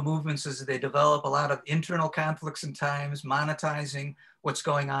social movements as they develop, a lot of internal conflicts and times, monetizing what's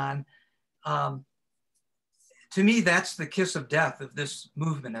going on. To me, that's the kiss of death of this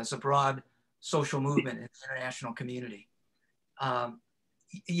movement as a broad social movement in the international community.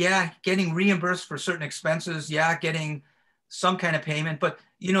 Yeah, getting reimbursed for certain expenses. Yeah, getting some kind of payment. But,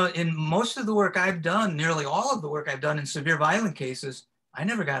 you know, in most of the work I've done, nearly all of the work I've done in severe violent cases, I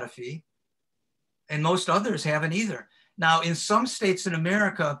never got a fee. And most others haven't either. Now, in some states in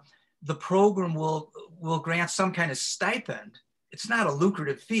America, the program will grant some kind of stipend. It's not a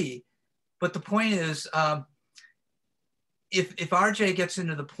lucrative fee, but the point is, if RJ gets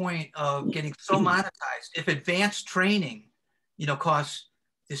into the point of getting so monetized, if advanced training, you know, costs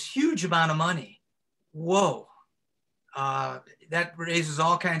this huge amount of money, whoa, that raises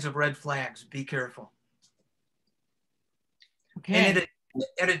all kinds of red flags. Be careful. Okay. And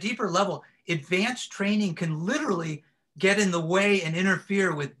at a deeper level, advanced training can literally get in the way and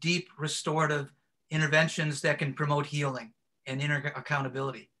interfere with deep restorative interventions that can promote healing and inner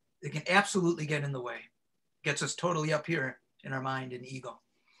accountability. They can absolutely get in the way. Gets us totally up here in our mind and ego.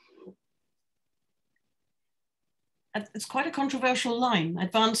 It's quite a controversial line.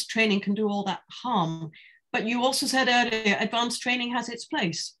 Advanced training can do all that harm. But you also said earlier, advanced training has its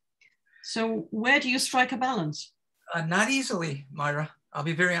place. So where do you strike a balance? Not easily, Myra. I'll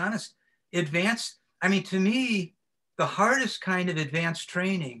be very honest. Advanced, I mean, to me, the hardest kind of advanced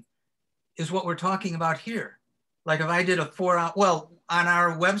training is what we're talking about here. Like if I did a 4-hour, well, on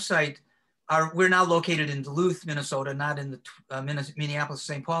our website, we're now located in Duluth, Minnesota, not in the Minneapolis,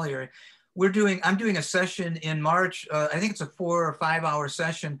 St. Paul area. I'm doing a session in March. I think it's a 4 or 5 hour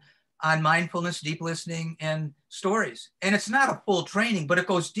session on mindfulness, deep listening, and stories. And it's not a full training, but it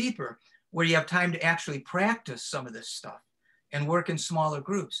goes deeper, where you have time to actually practice some of this stuff and work in smaller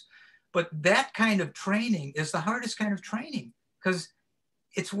groups. But that kind of training is the hardest kind of training, because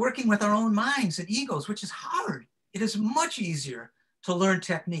it's working with our own minds and egos, which is hard. It is much easier to learn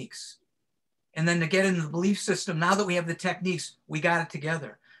techniques. And then to get into the belief system, now that we have the techniques, we got it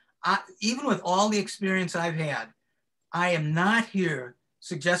together. Even with all the experience I've had, I am not here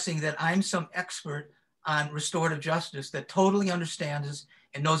suggesting that I'm some expert on restorative justice that totally understands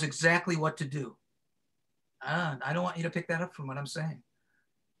and knows exactly what to do. I don't want you to pick that up from what I'm saying.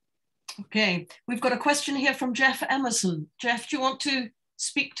 Okay, we've got a question here from Jeff Emerson. Jeff, do you want to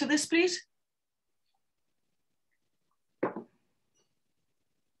speak to this, please?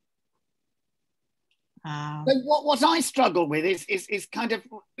 So what I struggle with is kind of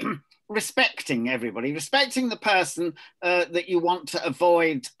respecting everybody, respecting the person that you want to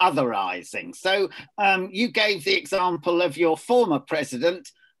avoid otherizing. So you gave the example of your former president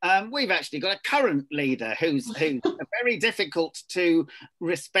We've actually got a current leader who's very difficult to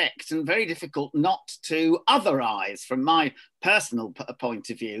respect and very difficult not to otherize from my personal point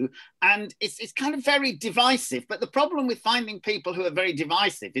of view. And it's kind of very divisive. But the problem with finding people who are very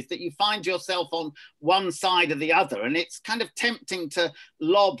divisive is that you find yourself on one side or the other, and it's kind of tempting to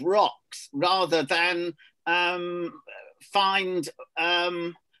lob rocks rather than find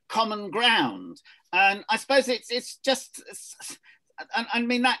common ground. And I suppose it's just, I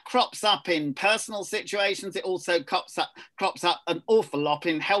mean, that crops up in personal situations. It also crops up an awful lot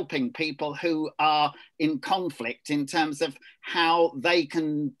in helping people who are in conflict in terms of how they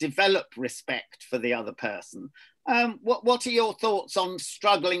can develop respect for the other person. What are your thoughts on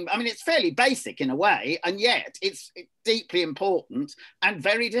struggling? I mean, it's fairly basic in a way, and yet it's deeply important and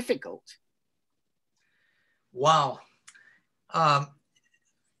very difficult. Wow.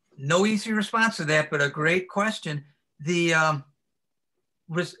 No easy response to that, but a great question.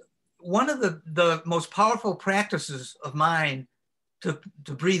 One of the most powerful practices of mine to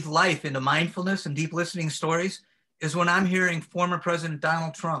breathe life into mindfulness and deep listening stories is when I'm hearing former President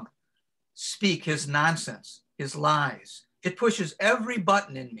Donald Trump speak his nonsense, his lies. It pushes every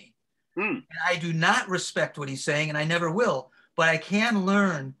button in me. And I do not respect what he's saying, and I never will, but I can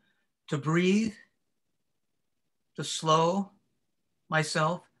learn to breathe, to slow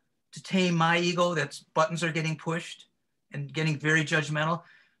myself, to tame my ego that's buttons are getting pushed and getting very judgmental,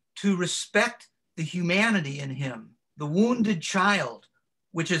 to respect the humanity in him, the wounded child,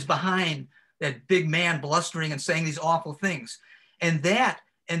 which is behind that big man blustering and saying these awful things. And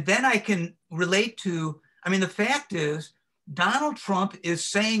then I can relate to, I mean, the fact is, Donald Trump is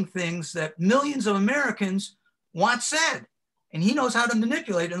saying things that millions of Americans want said, and he knows how to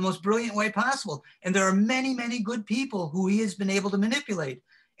manipulate in the most brilliant way possible. And there are many, many good people who he has been able to manipulate.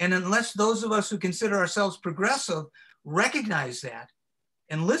 And unless those of us who consider ourselves progressive recognize that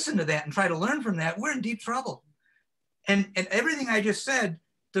and listen to that and try to learn from that, we're in deep trouble. And everything I just said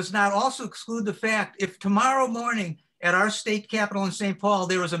does not also exclude the fact, if tomorrow morning at our state capitol in St. Paul,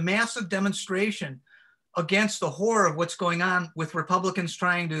 there was a massive demonstration against the horror of what's going on with Republicans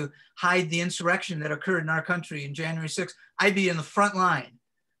trying to hide the insurrection that occurred in our country in January 6th, I'd be in the front line.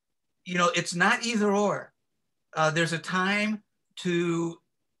 You know, it's not either or. There's a time to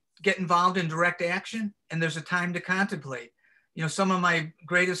get involved in direct action, and there's a time to contemplate. You know, some of my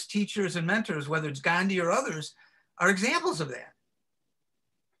greatest teachers and mentors, whether it's Gandhi or others, are examples of that.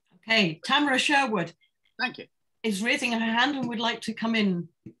 Okay, Tamara Sherwood. Thank you. Is raising her hand and would like to come in.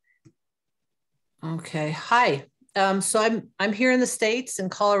 Okay, hi. So I'm here in the States in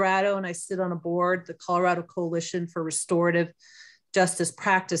Colorado, and I sit on a board, the Colorado Coalition for Restorative Justice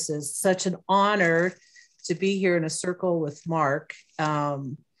Practices. Such an honor to be here in a circle with Mark.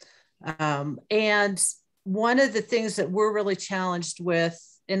 And one of the things that we're really challenged with,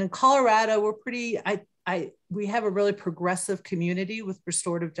 and in Colorado, we're pretty, we have a really progressive community with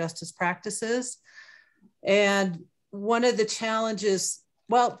restorative justice practices. And one of the challenges,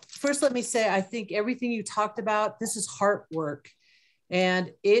 well, first let me say, I think everything you talked about, this is heart work.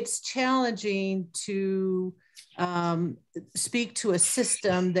 And it's challenging to speak to a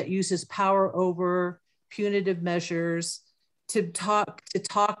system that uses power over punitive measures to talk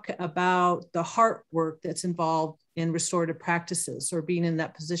about the heart work that's involved in restorative practices or being in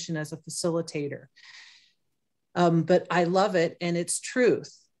that position as a facilitator. But I love it, and it's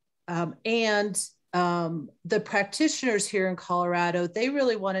truth. The practitioners here in Colorado, they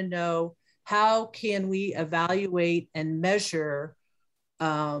really want to know, how can we evaluate and measure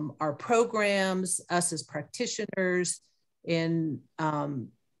our programs, us as practitioners, in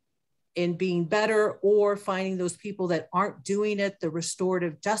being better, or finding those people that aren't doing it the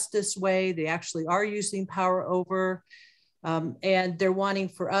restorative justice way, they actually are using power over, and they're wanting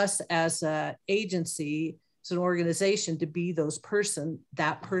for us as an agency, as an organization, to be those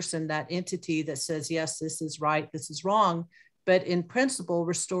that entity that says, yes, this is right, this is wrong. But in principle,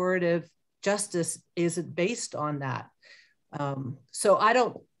 restorative justice isn't based on that. So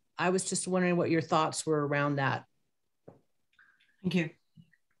I was just wondering what your thoughts were around that. Thank you.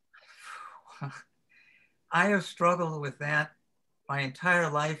 I have struggled with that my entire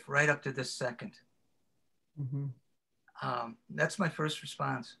life, right up to this second. Mm-hmm. That's my first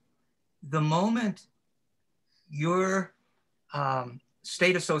response. The moment your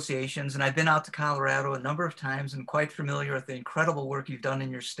state associations, and I've been out to Colorado a number of times and quite familiar with the incredible work you've done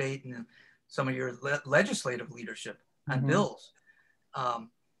in your state and some of your legislative leadership on mm-hmm. bills.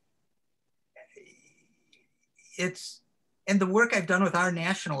 And the work I've done with our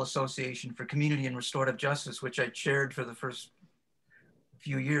National Association for Community and Restorative Justice, which I chaired for the first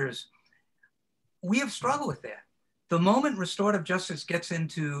few years, we have struggled with that. The moment restorative justice gets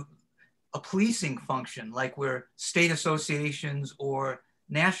into a policing function, like where state associations or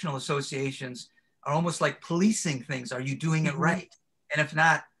national associations are almost like policing things. Are you doing it right? And if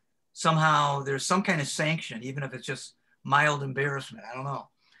not, somehow there's some kind of sanction, even if it's just mild embarrassment. I don't know.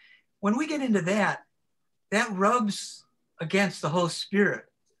 When we get into that, that rubs against the whole spirit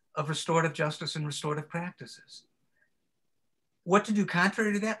of restorative justice and restorative practices. What to do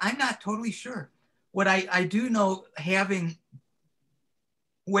contrary to that? I'm not totally sure. What I do know, having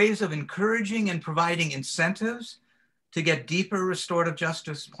ways of encouraging and providing incentives to get deeper restorative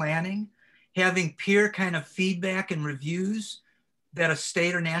justice planning, having peer kind of feedback and reviews that a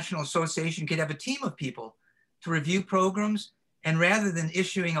state or national association could have a team of people to review programs, and rather than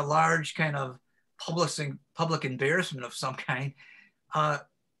issuing a large kind of public embarrassment of some kind,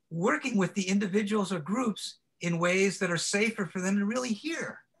 working with the individuals or groups in ways that are safer for them to really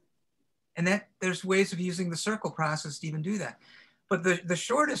hear. And that there's ways of using the circle process to even do that. But the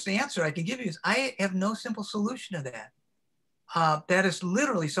shortest answer I can give you is I have no simple solution to that. That is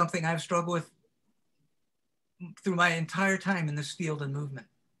literally something I've struggled with through my entire time in this field and movement.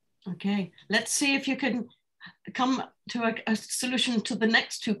 Okay, let's see if you can come to a solution to the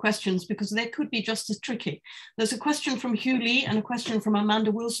next two questions, because they could be just as tricky. There's a question from Hugh Lee and a question from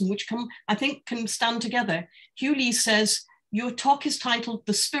Amanda Wilson, which I think can stand together. Hugh Lee says, your talk is titled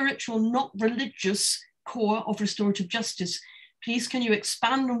The Spiritual, Not Religious Core of Restorative Justice. Please, can you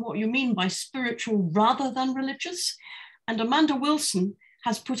expand on what you mean by spiritual rather than religious? And Amanda Wilson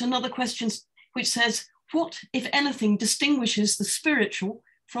has put another question which says, what, if anything, distinguishes the spiritual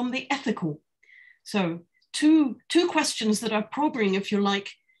from the ethical? So two questions that are probing, if you like,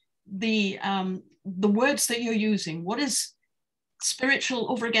 the words that you're using. What is spiritual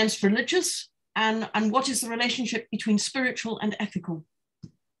over against religious? And what is the relationship between spiritual and ethical?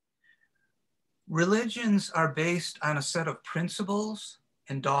 Religions are based on a set of principles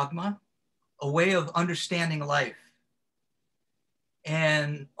and dogma, a way of understanding life.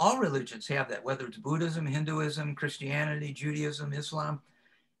 And all religions have that, whether it's Buddhism, Hinduism, Christianity, Judaism, Islam.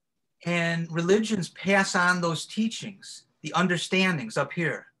 And religions pass on those teachings, the understandings up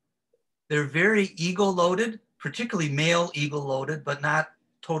here. They're very ego-loaded, particularly male ego-loaded, but not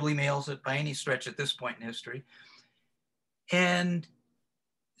totally males by any stretch at this point in history. And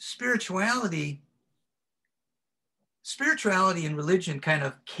spirituality and religion kind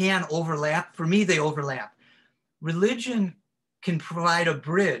of can overlap. For me, they overlap. Religion can provide a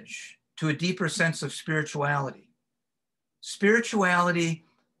bridge to a deeper sense of spirituality. Spirituality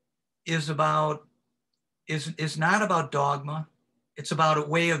is not about dogma. It's about a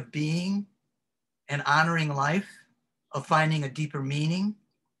way of being and honoring life, of finding a deeper meaning,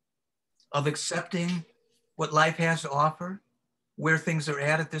 of accepting what life has to offer, where things are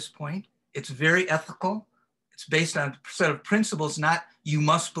at this point. It's very ethical. It's based on a set of principles, not you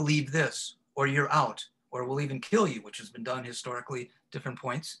must believe this, or you're out, or we'll even kill you, which has been done historically at different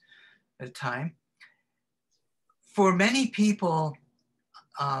points at a time. For many people,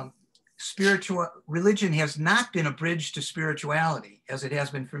 religion has not been a bridge to spirituality as it has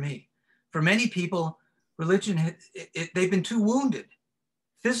been for me. For many people, religion, they've been too wounded,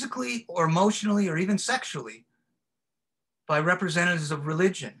 physically or emotionally or even sexually, by representatives of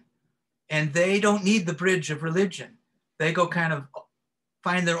religion. And they don't need the bridge of religion. They go kind of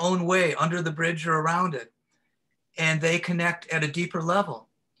find their own way under the bridge or around it. And they connect at a deeper level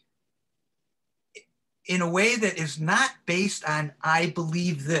in a way that is not based on, I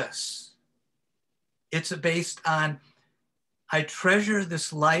believe this. It's based on, I treasure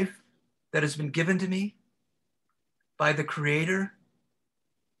this life that has been given to me by the Creator.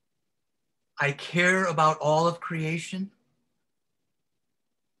 I care about all of creation.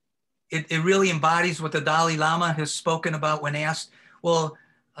 It really embodies what the Dalai Lama has spoken about when asked, well,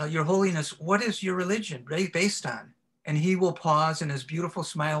 Your Holiness, what is your religion based on? And he will pause and his beautiful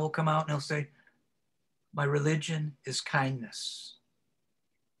smile will come out and he'll say, my religion is kindness.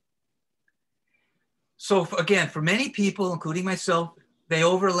 So again, for many people, including myself, they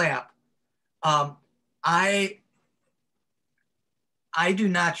overlap. I do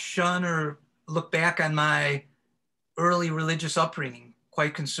not shun or look back on my early religious upbringing,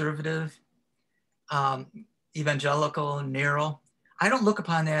 quite conservative, evangelical, narrow. I don't look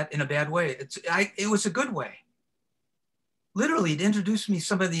upon that in a bad way. It was a good way. Literally, it introduced me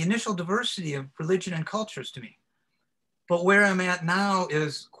some of the initial diversity of religion and cultures to me. But where I'm at now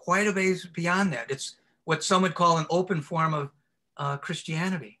is quite a ways beyond that. It's what some would call an open form of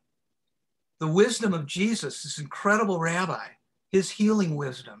Christianity. The wisdom of Jesus, this incredible rabbi, his healing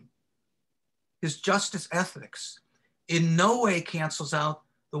wisdom, his justice ethics, in no way cancels out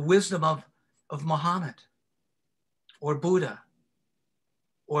the wisdom of Muhammad. or Buddha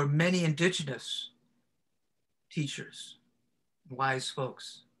or many indigenous teachers, wise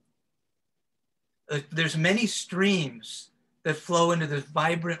folks. There's many streams that flow into this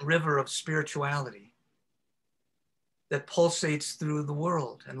vibrant river of spirituality that pulsates through the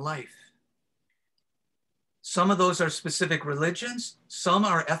world and life. Some of those are specific religions, some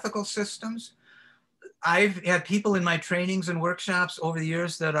are ethical systems. I've had people in my trainings and workshops over the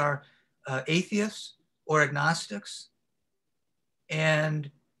years that are atheists or agnostics,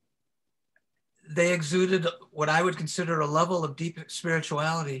 and they exuded what I would consider a level of deep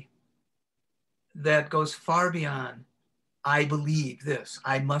spirituality that goes far beyond, I believe this,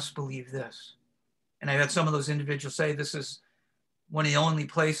 I must believe this. And I've had some of those individuals say this is one of the only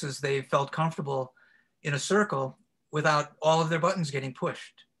places they felt comfortable in a circle without all of their buttons getting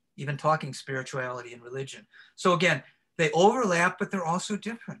pushed, even talking spirituality and religion. So again, they overlap, but they're also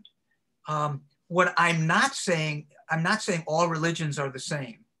different. What I'm not saying all religions are the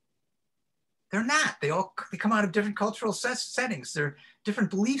same. They're not. They come out of different cultural settings. They're different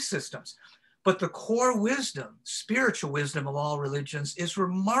belief systems. But the core wisdom, spiritual wisdom of all religions is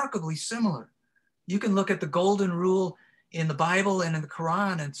remarkably similar. You can look at the golden rule in the Bible and in the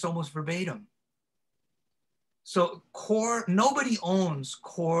Quran, and it's almost verbatim. So nobody owns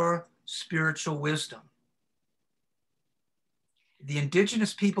core spiritual wisdom. The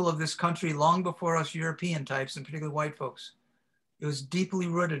indigenous people of this country, long before us European types, and particularly white folks, it was deeply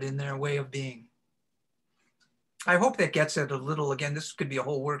rooted in their way of being. I hope that gets at a little, again, this could be a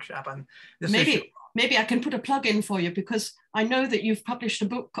whole workshop on this issue. Maybe I can put a plug in for you, because I know that you've published a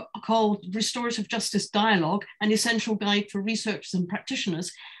book called Restorative Justice Dialogue, an essential guide for researchers and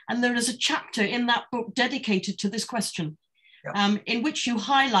practitioners. And there is a chapter in that book dedicated to this question, in which you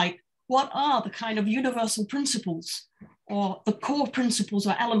highlight what are the kind of universal principles or the core principles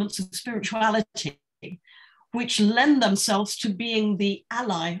or elements of spirituality which lend themselves to being the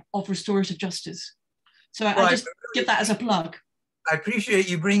ally of restorative justice. So I just give that as a plug. I appreciate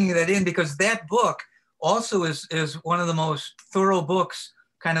you bringing that in, because that book also is one of the most thorough books,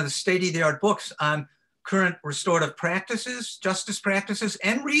 kind of the state-of-the-art books on current restorative practices, justice practices,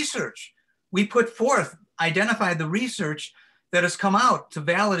 and research. We put forth, identified the research that has come out to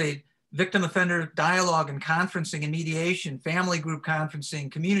validate victim offender dialogue and conferencing and mediation, family group conferencing,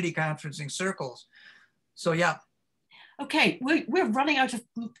 community conferencing, circles. So yeah. Okay, we're running out of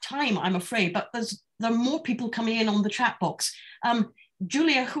time, I'm afraid, but there are more people coming in on the chat box.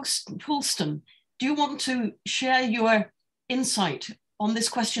 Julia Hulston, do you want to share your insight on this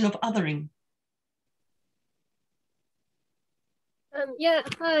question of othering? Yeah,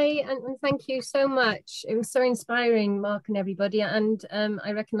 hi, and thank you so much. It was so inspiring, Mark and everybody, and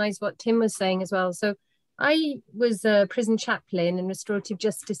I recognise what Tim was saying as well. So I was a prison chaplain and restorative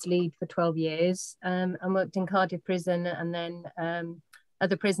justice lead for 12 years and worked in Cardiff prison and then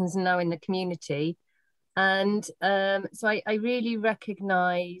other prisons and now in the community. And so I really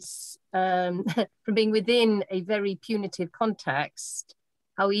recognise from being within a very punitive context,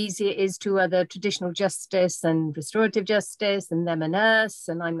 how easy it is to other traditional justice and restorative justice and them and us,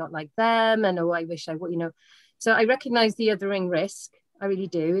 and I'm not like them, and oh, I wish I would, you know. So I recognise the othering risk, I really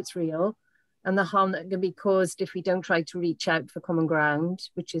do, it's real, and the harm that can be caused if we don't try to reach out for common ground,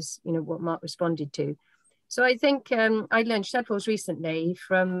 which is, you know, what Mark responded to. So I think I learned Shadwell's recently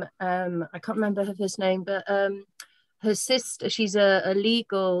from, I can't remember her first name, but her sister, she's a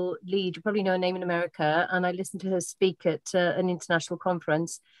legal lead, you probably know her name in America, and I listened to her speak at an international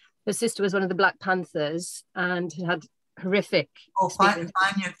conference. Her sister was one of the Black Panthers and had horrific. Oh,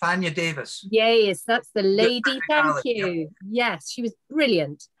 Fania Davis. Yes, that's the lady, thank you. Yep. Yes, she was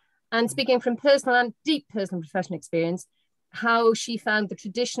brilliant. And speaking from personal and deep personal professional experience, how she found the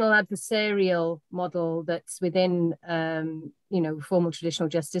traditional adversarial model that's within, you know, formal traditional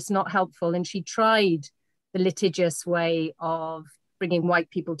justice not helpful. And she tried the litigious way of bringing white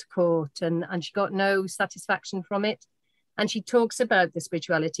people to court, and she got no satisfaction from it. And she talks about the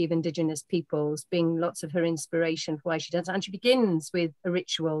spirituality of indigenous peoples being lots of her inspiration for why she does it. And she begins with a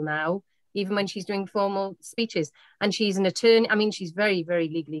ritual now, even when she's doing formal speeches. And she's an attorney. I mean, she's very, very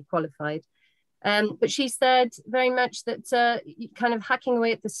legally qualified. But she said very much that kind of hacking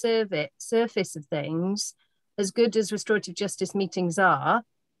away at the surface of things, as good as restorative justice meetings are,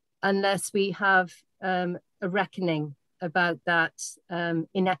 unless we have a reckoning about that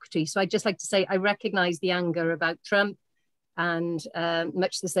inequity. So I'd just like to say, I recognize the anger about Trump, and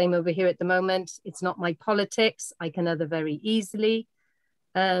much the same over here at the moment. It's not my politics, I can other very easily.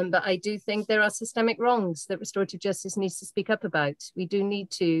 But I do think there are systemic wrongs that restorative justice needs to speak up about. We do need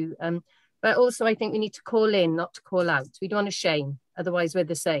to But also I think we need to call in, not to call out. We don't want to shame, otherwise we're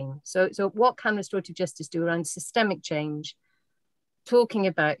the same. So what can restorative justice do around systemic change, talking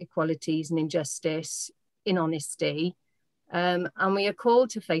about equalities and injustice in honesty? And we are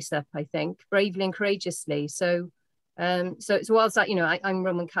called to face up, I think, bravely and courageously. So whilst that, you know, I'm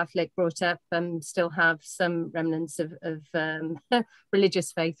Roman Catholic, brought up, still have some remnants of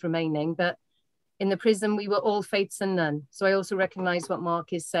religious faith remaining, but in the prison, we were all faiths and none. So I also recognize what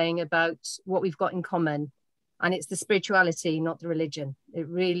Mark is saying about what we've got in common. And it's the spirituality, not the religion. It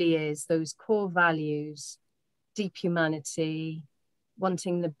really is those core values, deep humanity,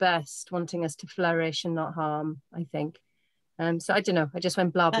 wanting the best, wanting us to flourish and not harm, I think. So I don't know, I just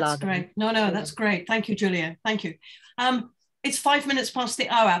went blah, blah. That's great. No, that's great. Thank you, Julia. Thank you. It's 5 minutes past the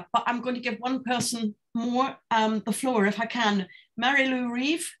hour, but I'm going to give one person more the floor if I can. Mary Lou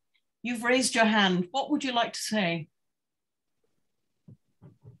Reeve, you've raised your hand. What would you like to say?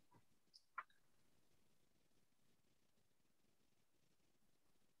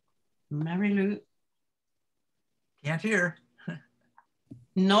 Mary Lou. Can't hear.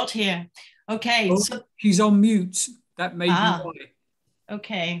 Not here. Okay. Oh, so she's on mute. That may be why.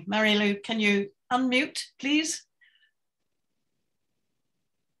 Okay, Mary Lou, can you unmute, please?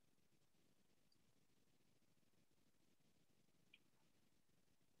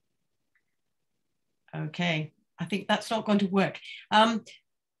 Okay, I think that's not going to work. There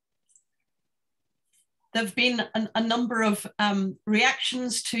have been a number of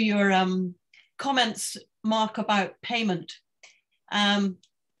reactions to your comments, Mark, about payment. And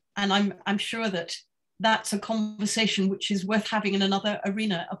I'm sure that that's a conversation which is worth having in another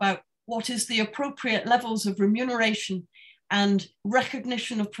arena about what is the appropriate levels of remuneration and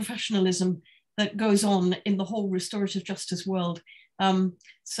recognition of professionalism that goes on in the whole restorative justice world.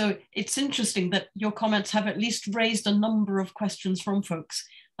 So it's interesting that your comments have at least raised a number of questions from folks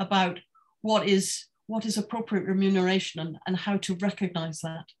about what is appropriate remuneration and how to recognize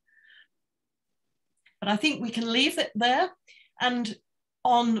that. But I think we can leave it there. And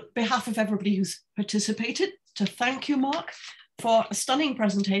on behalf of everybody who's participated, to thank you, Mark, for a stunning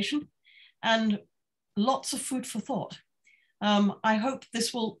presentation and lots of food for thought. I hope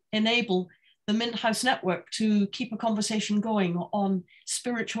this will enable the Mint House Network to keep a conversation going on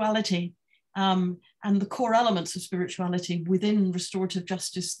spirituality and the core elements of spirituality within restorative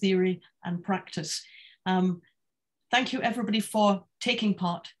justice theory and practice. Thank you, everybody, for taking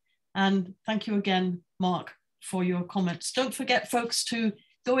part. And thank you again, Mark, for your comments. Don't forget, folks, to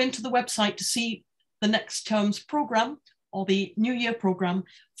go into the website to see the next term's program or the New Year program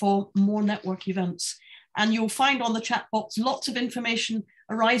for more network events. And you'll find on the chat box lots of information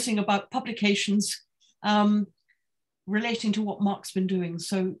arising about publications relating to what Mark's been doing.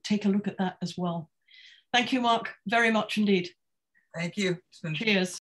 So take a look at that as well. Thank you, Mark, very much indeed. Thank you. Cheers.